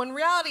Scotland, when in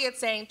reality it's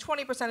saying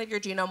 20% of your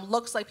genome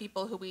looks like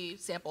people who we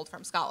sampled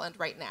from Scotland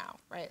right now,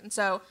 right? And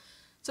so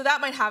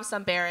that might have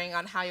some bearing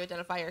on how you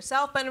identify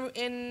yourself, but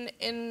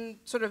in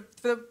sort of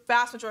for the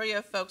vast majority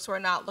of folks who are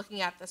not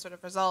looking at the sort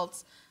of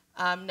results,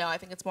 no, I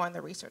think it's more on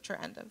the researcher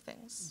end of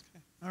things.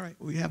 Okay. All right,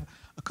 we have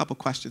a couple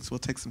questions. We'll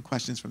take some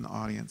questions from the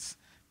audience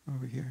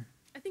over here.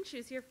 I think she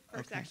was here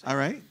first, Okay. actually. All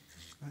right,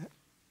 go ahead.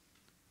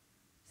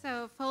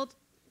 So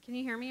can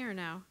you hear me or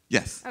no?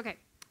 Yes. Okay,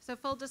 so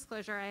full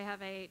disclosure, I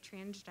have a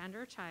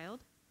transgender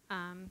child,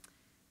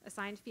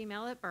 assigned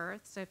female at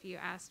birth. So if you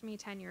asked me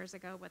 10 years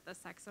ago what the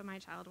sex of my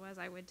child was,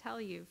 I would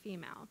tell you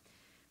female.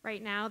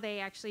 Right now,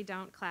 they actually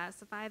don't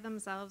classify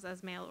themselves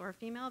as male or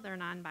female. They're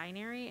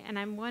non-binary. And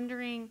I'm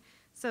wondering,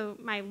 so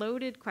my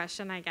loaded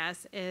question, I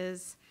guess,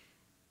 is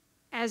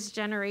as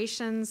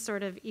generations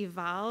sort of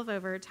evolve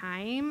over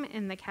time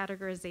in the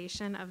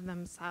categorization of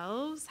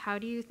themselves, how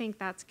do you think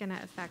that's going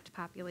to affect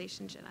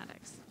population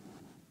genetics?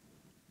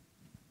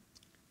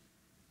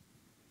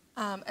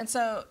 And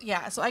so,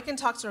 yeah, so I can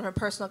talk sort of from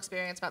personal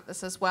experience about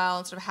this as well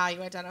and sort of how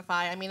you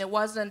identify. I mean, it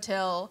wasn't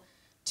until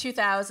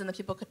 2000 that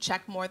people could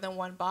check more than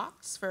one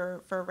box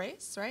for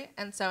race, right?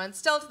 And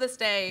still to this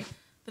day,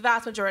 the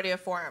vast majority of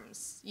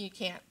forms, you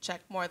can't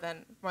check more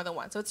than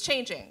one. So it's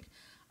changing.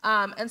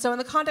 And so in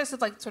the context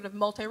of like sort of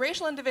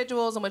multiracial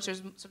individuals in which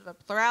there's sort of a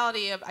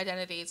plurality of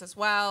identities as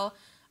well,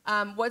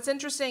 what's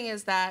interesting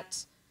is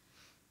that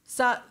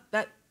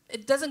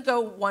it doesn't go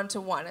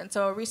one-to-one. And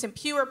so a recent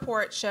Pew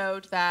report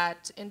showed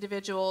that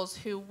individuals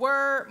who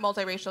were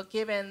multiracial,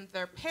 given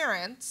their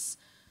parents,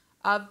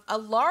 a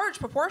large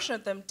proportion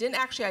of them didn't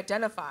actually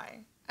identify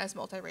as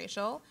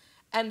multiracial.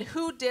 And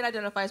who did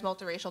identify as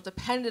multiracial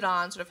depended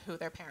on sort of who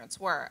their parents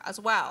were as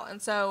well.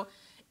 And so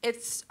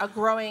it's a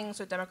growing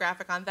sort of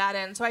demographic on that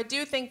end. So I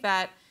do think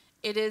that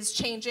it is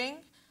changing.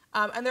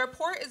 And the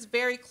report is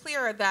very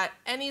clear that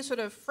any sort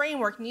of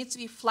framework needs to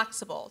be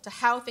flexible to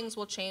how things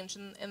will change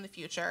in the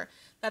future,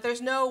 that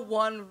there's no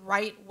one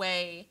right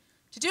way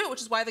to do it,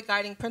 which is why the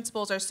guiding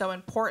principles are so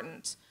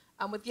important,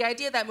 with the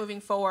idea that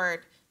moving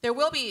forward, there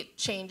will be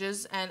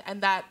changes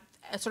and that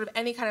sort of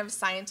any kind of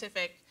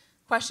scientific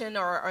question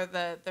or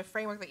the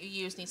framework that you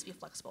use needs to be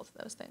flexible to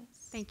those things.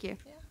 Thank you.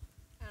 Yeah.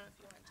 I don't know if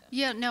you wanted to.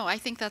 Yeah, no, I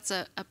think that's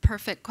a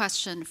perfect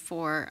question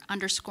for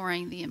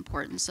underscoring the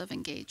importance of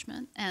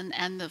engagement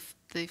and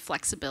the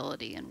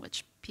flexibility in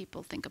which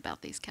people think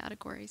about these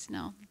categories.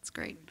 No, it's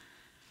great.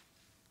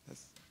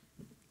 Yes.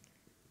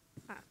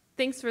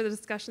 Thanks for the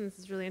discussion. This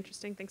is really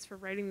interesting. Thanks for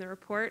writing the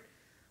report.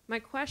 My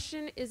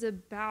question is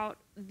about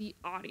the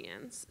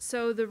audience.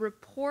 So the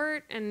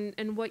report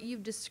and what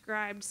you've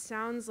described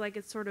sounds like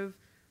it's sort of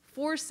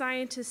for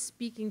scientists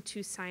speaking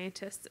to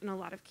scientists in a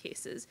lot of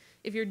cases.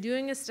 If you're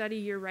doing a study,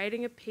 you're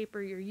writing a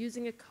paper, you're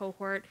using a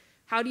cohort,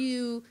 how do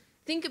you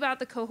think about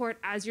the cohort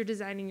as you're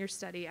designing your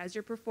study, as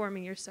you're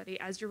performing your study,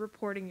 as you're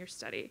reporting your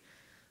study?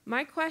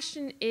 My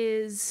question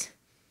is,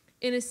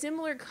 in a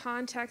similar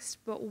context,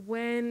 but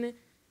when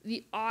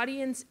the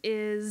audience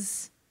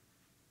is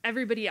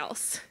everybody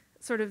else,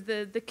 sort of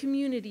the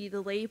community,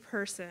 the lay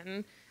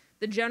person,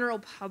 the general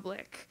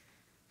public,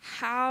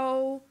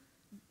 how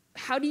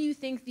do you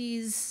think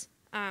these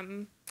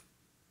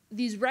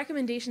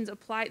recommendations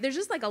apply? There's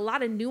just like a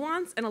lot of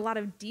nuance and a lot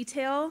of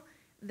detail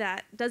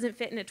that doesn't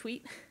fit in a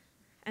tweet.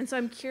 And so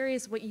I'm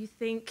curious what you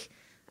think,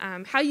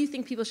 how you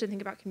think people should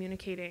think about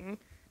communicating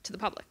to the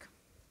public.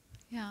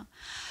 Yeah.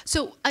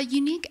 So a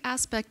unique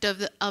aspect of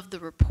the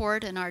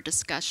report and our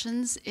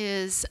discussions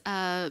is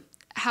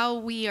how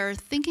we are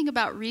thinking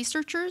about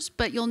researchers,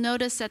 but you'll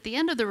notice at the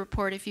end of the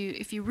report, if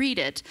you read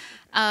it,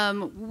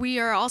 we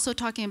are also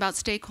talking about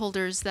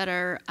stakeholders that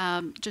are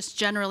just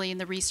generally in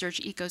the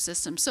research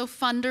ecosystem. So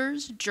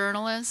funders,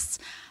 journalists,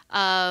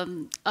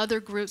 other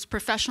groups,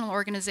 professional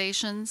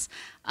organizations,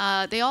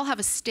 they all have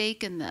a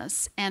stake in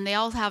this, and they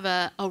all have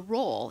a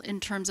role in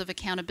terms of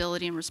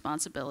accountability and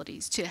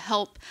responsibilities to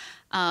help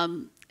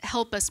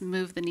help us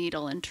move the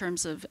needle in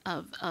terms of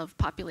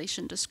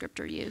population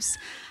descriptor use.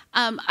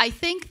 I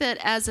think that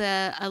as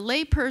a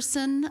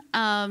layperson,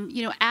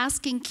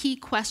 asking key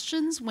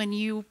questions when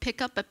you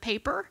pick up a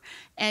paper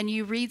and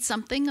you read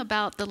something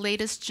about the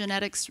latest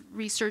genetics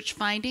research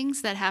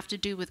findings that have to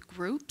do with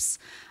groups,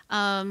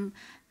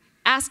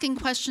 asking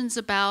questions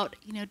about,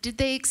 did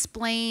they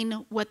explain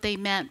what they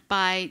meant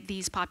by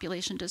these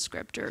population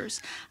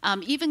descriptors?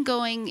 Even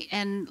going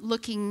and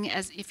looking,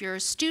 as if you're a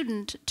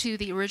student, to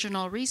the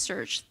original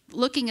research,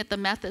 looking at the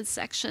methods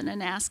section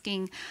and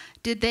asking,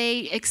 did they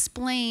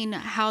explain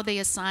how they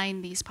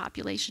assign these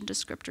population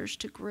descriptors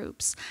to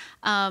groups?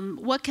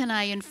 What can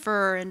I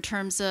infer in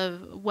terms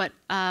of what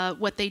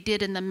they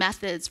did in the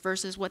methods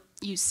versus what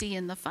you see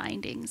in the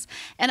findings?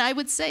 And I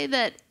would say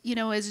that,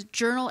 as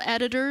journal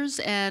editors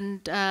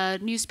and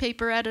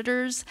newspaper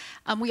editors,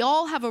 we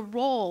all have a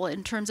role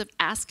in terms of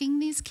asking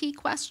these key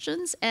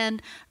questions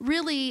and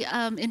really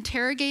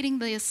interrogating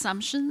the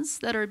assumptions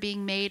that are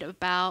being made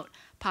about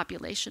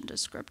population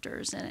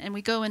descriptors, and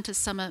we go into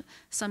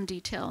some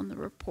detail in the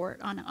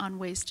report on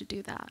ways to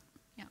do that.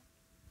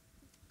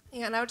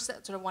 Yeah, and I would just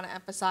sort of want to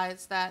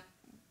emphasize that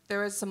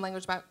there is some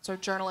language about sort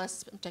of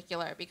journalists in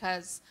particular,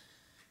 because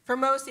for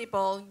most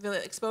people,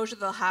 the exposure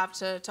they'll have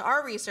to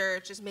our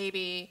research is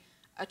maybe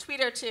a tweet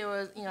or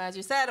two, as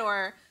you said,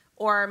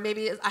 or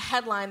maybe a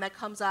headline that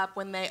comes up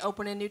when they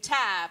open a new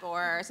tab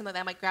or something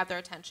that might grab their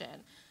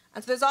attention.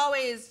 And so there's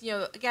always,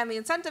 again, the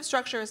incentive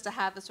structure is to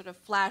have this sort of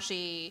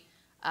flashy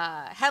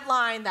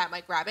headline that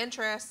might grab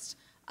interest,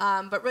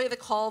 but really the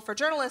call for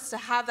journalists to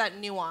have that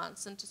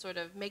nuance and to sort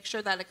of make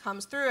sure that it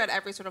comes through at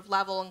every sort of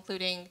level,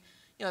 including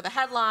the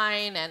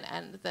headline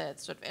and the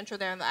sort of intro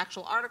there in the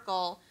actual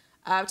article,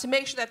 to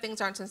make sure that things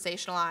aren't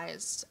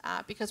sensationalized,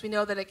 because we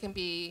know that it can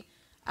be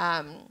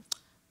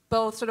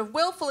both sort of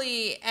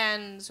willfully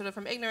and sort of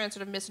from ignorance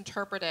sort of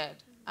misinterpreted,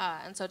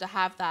 and so to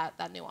have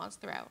that nuance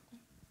throughout.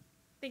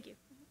 Thank you.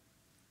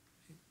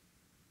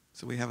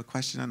 So we have a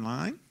question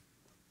online.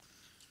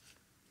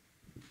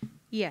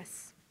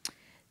 Yes.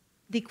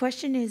 The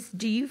question is,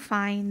 do you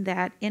find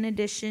that in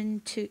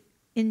addition to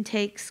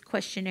intakes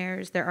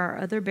questionnaires, there are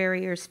other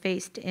barriers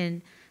faced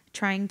in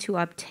trying to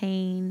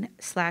obtain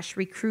 /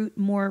 recruit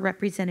more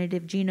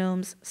representative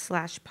genomes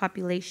 /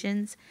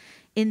 populations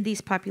in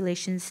these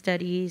population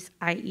studies,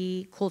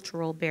 i.e.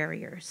 cultural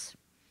barriers?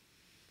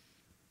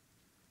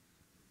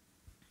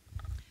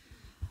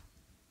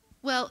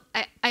 Well,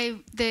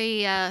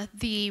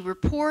 the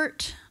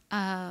report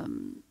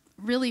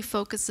really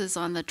focuses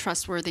on the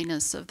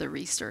trustworthiness of the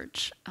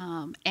research,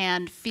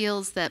 and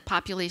feels that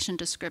population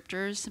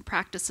descriptors and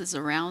practices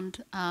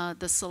around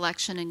the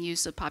selection and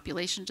use of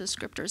population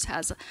descriptors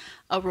has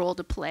a role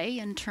to play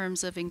in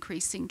terms of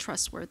increasing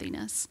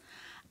trustworthiness.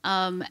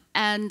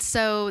 And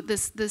so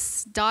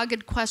this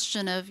dogged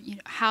question of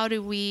how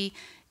do we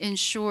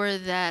ensure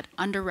that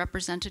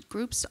underrepresented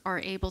groups are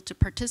able to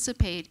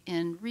participate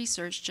in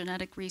research,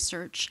 genetic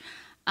research,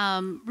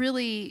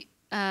 really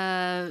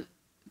kind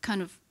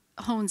of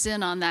hones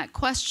in on that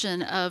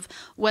question of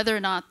whether or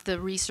not the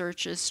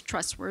research is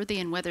trustworthy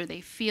and whether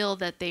they feel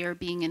that they are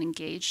being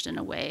engaged in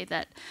a way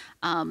that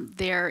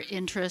their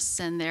interests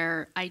and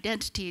their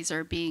identities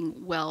are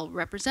being well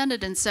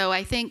represented. And so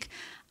I think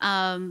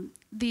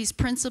these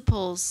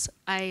principles,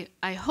 I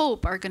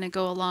hope, are going to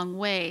go a long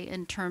way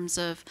in terms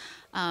of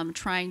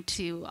trying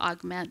to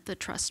augment the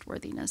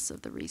trustworthiness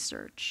of the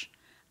research.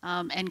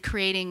 And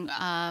creating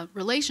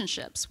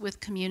relationships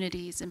with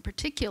communities in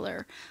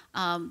particular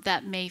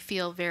that may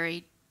feel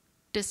very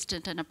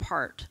distant and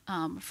apart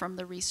from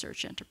the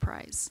research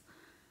enterprise.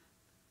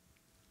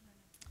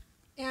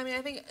 Yeah, I mean,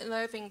 I think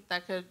another thing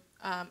that could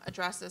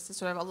address this is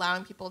sort of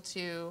allowing people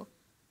to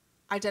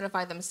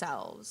identify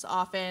themselves.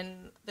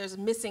 Often there's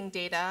missing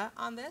data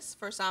on this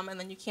for some, and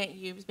then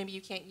maybe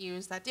you can't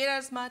use that data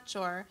as much,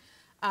 or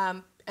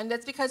and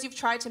that's because you've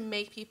tried to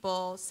make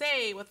people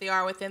say what they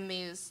are within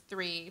these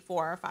 3,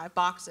 4, or 5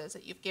 boxes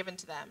that you've given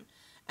to them,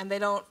 and they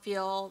don't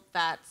feel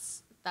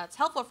that's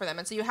helpful for them.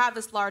 And so you have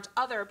this large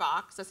other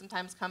box that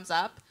sometimes comes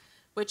up,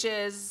 which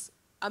is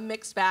a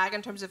mixed bag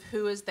in terms of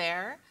who is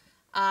there.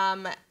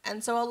 And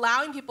so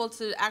allowing people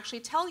to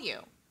actually tell you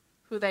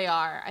who they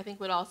are, I think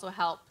would also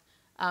help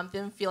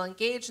them feel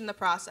engaged in the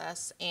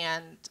process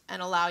and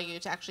allow you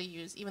to actually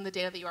use even the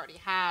data that you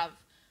already have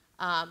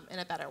in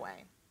a better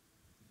way.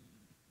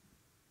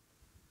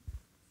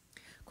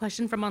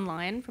 Question from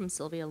online from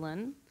Sylvia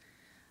Lynn.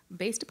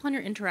 Based upon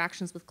your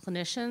interactions with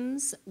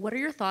clinicians, what are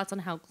your thoughts on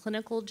how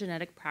clinical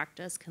genetic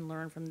practice can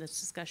learn from this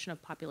discussion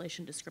of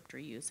population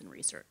descriptor use in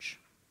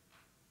research?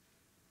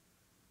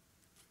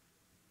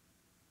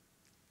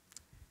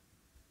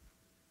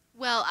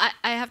 Well,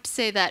 I have to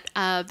say that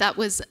that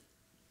was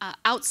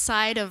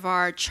outside of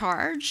our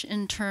charge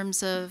in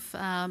terms of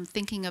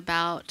thinking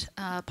about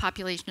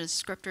population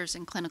descriptors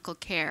in clinical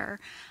care.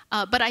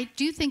 But I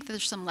do think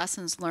there's some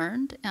lessons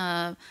learned,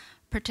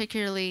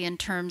 particularly in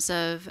terms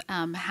of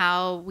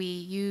how we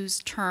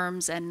use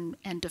terms and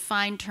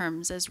define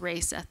terms as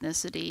race,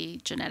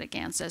 ethnicity, genetic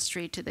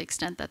ancestry, to the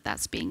extent that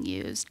that's being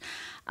used.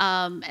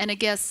 And I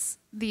guess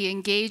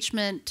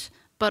engagement,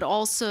 but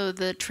also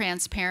the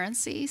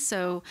transparency.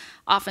 So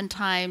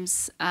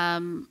oftentimes,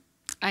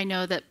 I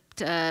know that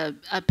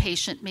a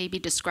patient may be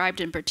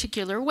described in a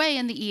particular way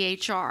in the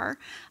EHR,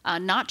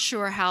 not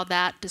sure how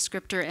that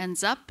descriptor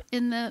ends up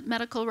in the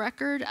medical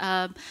record.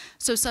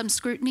 So some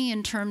scrutiny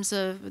in terms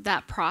of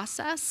that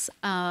process.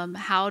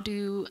 How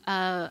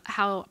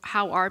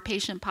are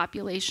patient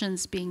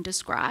populations being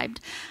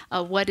described?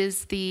 What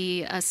is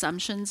the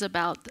assumptions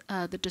about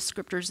the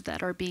descriptors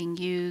that are being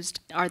used?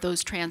 Are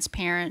those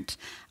transparent?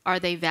 Are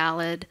they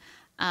valid?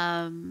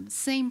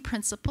 Same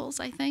principles,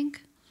 I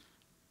think.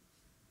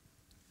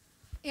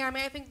 Yeah, I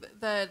mean, I think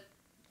that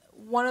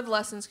one of the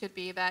lessons could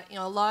be that,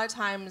 a lot of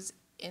times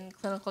in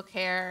clinical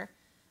care,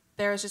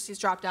 there's just these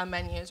drop-down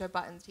menus or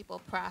buttons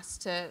people press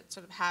to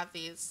sort of have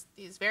these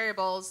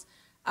variables,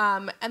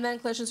 and then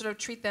clinicians sort of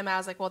treat them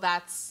as like, well,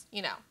 that's,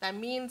 that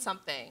means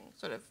something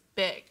sort of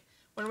big,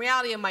 when in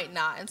reality it might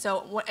not. And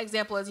so one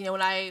example is,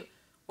 when I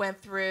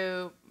went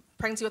through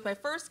pregnancy with my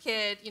first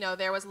kid,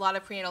 there was a lot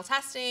of prenatal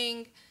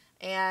testing,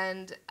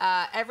 and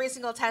every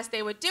single test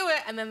they would do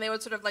it, and then they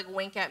would sort of like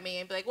wink at me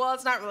and be like, well,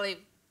 it's not really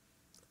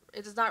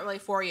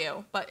for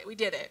you, but we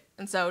did it.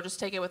 And so just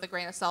take it with a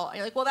grain of salt. And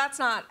you're like, well, that's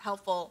not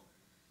helpful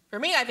for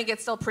me. I think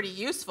it's still pretty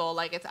useful.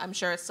 Like, I'm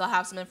sure it still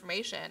has some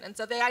information. And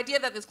so the idea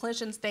that these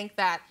clinicians think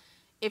that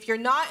if you're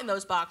not in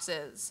those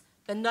boxes,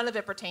 then none of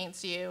it pertains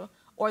to you,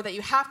 or that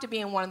you have to be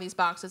in one of these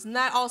boxes. And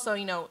that also,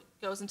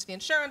 goes into the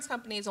insurance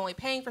companies only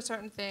paying for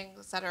certain things,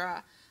 et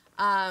cetera.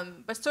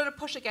 But sort of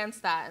push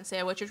against that and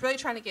say what you're really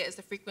trying to get is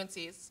the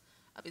frequencies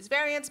of these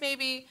variants,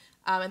 maybe.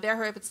 And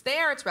therefore, if it's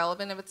there, it's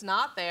relevant. If it's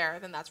not there,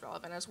 then that's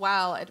relevant as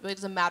well. It really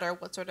doesn't matter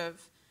what sort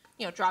of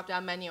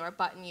drop-down menu or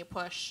button you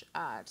push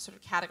to sort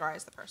of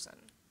categorize the person.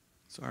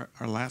 So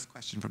our last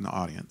question from the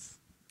audience.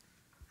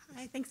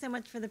 Hi, thanks so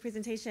much for the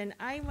presentation.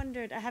 I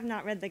wondered, I have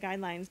not read the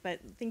guidelines, but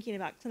thinking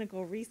about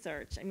clinical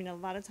research, I mean, a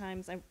lot of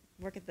times I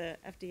work at the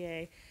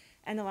FDA,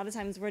 and a lot of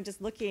times we're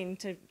just looking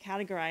to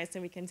categorize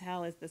so we can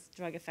tell, is this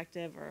drug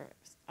effective or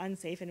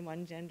unsafe in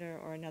one gender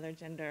or another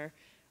gender?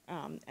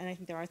 And I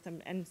think there are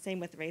some, and same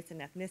with race and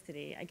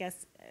ethnicity, I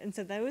guess. And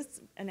so those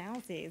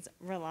analyses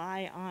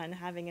rely on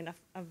having enough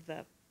of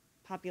the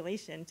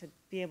population to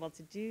be able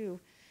to do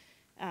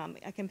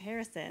a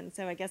comparison.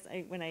 So I guess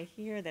when I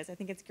hear this, I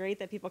think it's great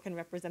that people can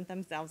represent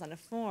themselves on a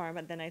form,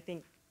 but then I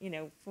think,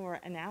 for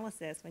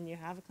analysis, when you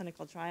have a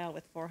clinical trial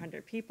with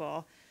 400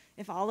 people,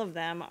 if all of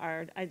them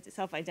are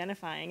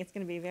self-identifying, it's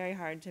going to be very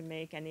hard to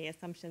make any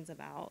assumptions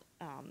about,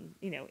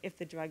 if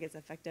the drug is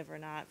effective or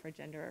not for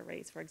gender or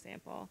race, for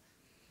example.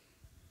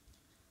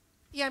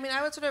 Yeah, I mean,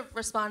 I would sort of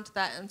respond to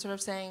that and sort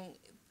of saying,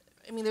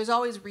 I mean, there's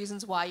always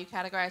reasons why you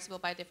categorize people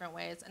by different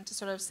ways, and to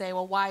sort of say,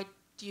 well, why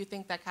do you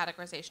think that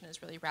categorization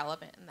is really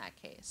relevant in that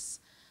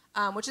case?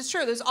 Which is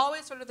true. There's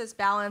always sort of this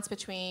balance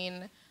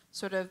between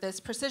sort of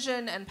this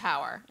precision and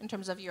power in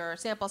terms of your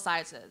sample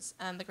sizes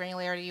and the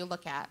granularity you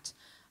look at.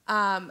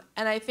 And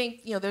I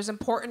think, there's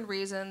important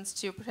reasons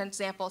to pretend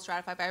samples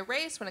stratified by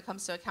race when it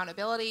comes to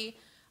accountability,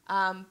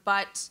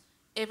 but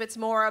if it's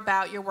more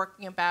about you're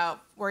worried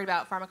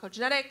about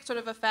pharmacogenetic sort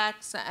of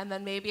effects, and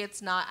then maybe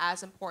it's not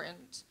as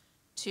important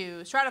to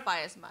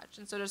stratify as much.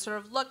 And so to sort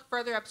of look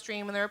further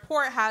upstream, and the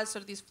report has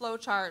sort of these flow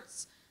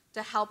charts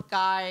to help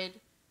guide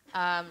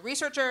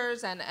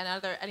researchers and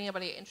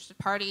anybody interested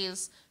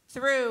parties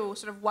through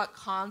sort of what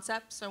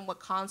concepts and what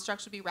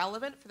constructs would be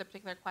relevant for the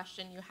particular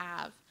question you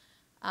have.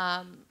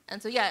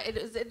 And so yeah,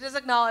 it does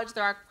acknowledge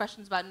there are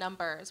questions about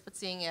numbers, but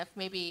seeing if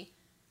maybe,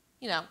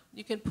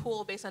 you can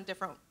pool based on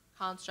different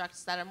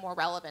constructs that are more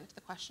relevant to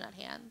the question at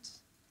hand.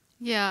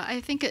 Yeah,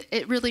 I think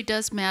it really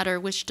does matter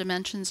which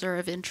dimensions are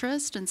of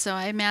interest. And so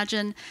I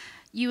imagine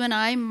you and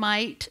I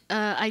might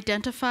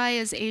identify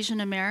as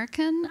Asian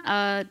American,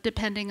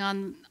 depending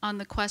on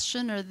the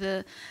question or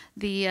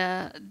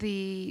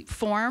the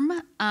form.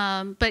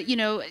 But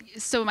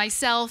so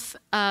myself,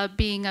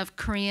 being of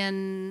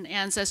Korean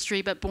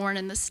ancestry, but born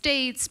in the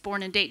States,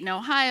 born in Dayton,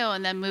 Ohio,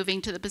 and then moving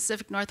to the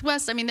Pacific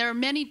Northwest. I mean, there are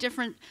many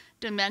different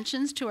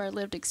dimensions to our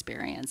lived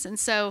experience. And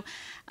so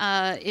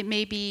it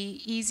may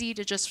be easy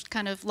to just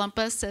kind of lump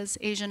us as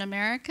Asian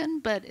American,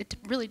 but it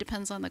really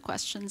depends on the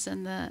questions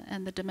and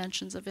the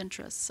dimensions of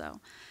interest. So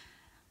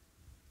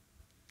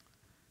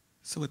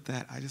with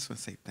that, I just want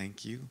to say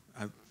thank you.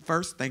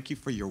 First, thank you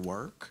for your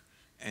work.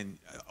 And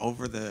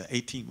over the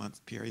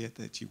 18-month period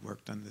that you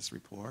worked on this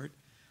report,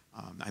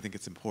 I think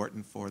it's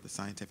important for the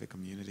scientific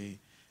community.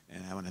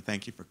 And I want to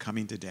thank you for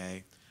coming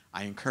today.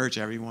 I encourage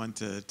everyone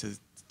to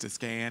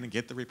scan and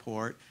get the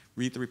report,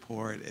 read the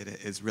report. It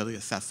is really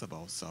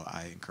accessible, so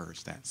I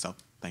encourage that. So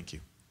thank you.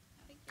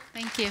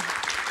 Thank you.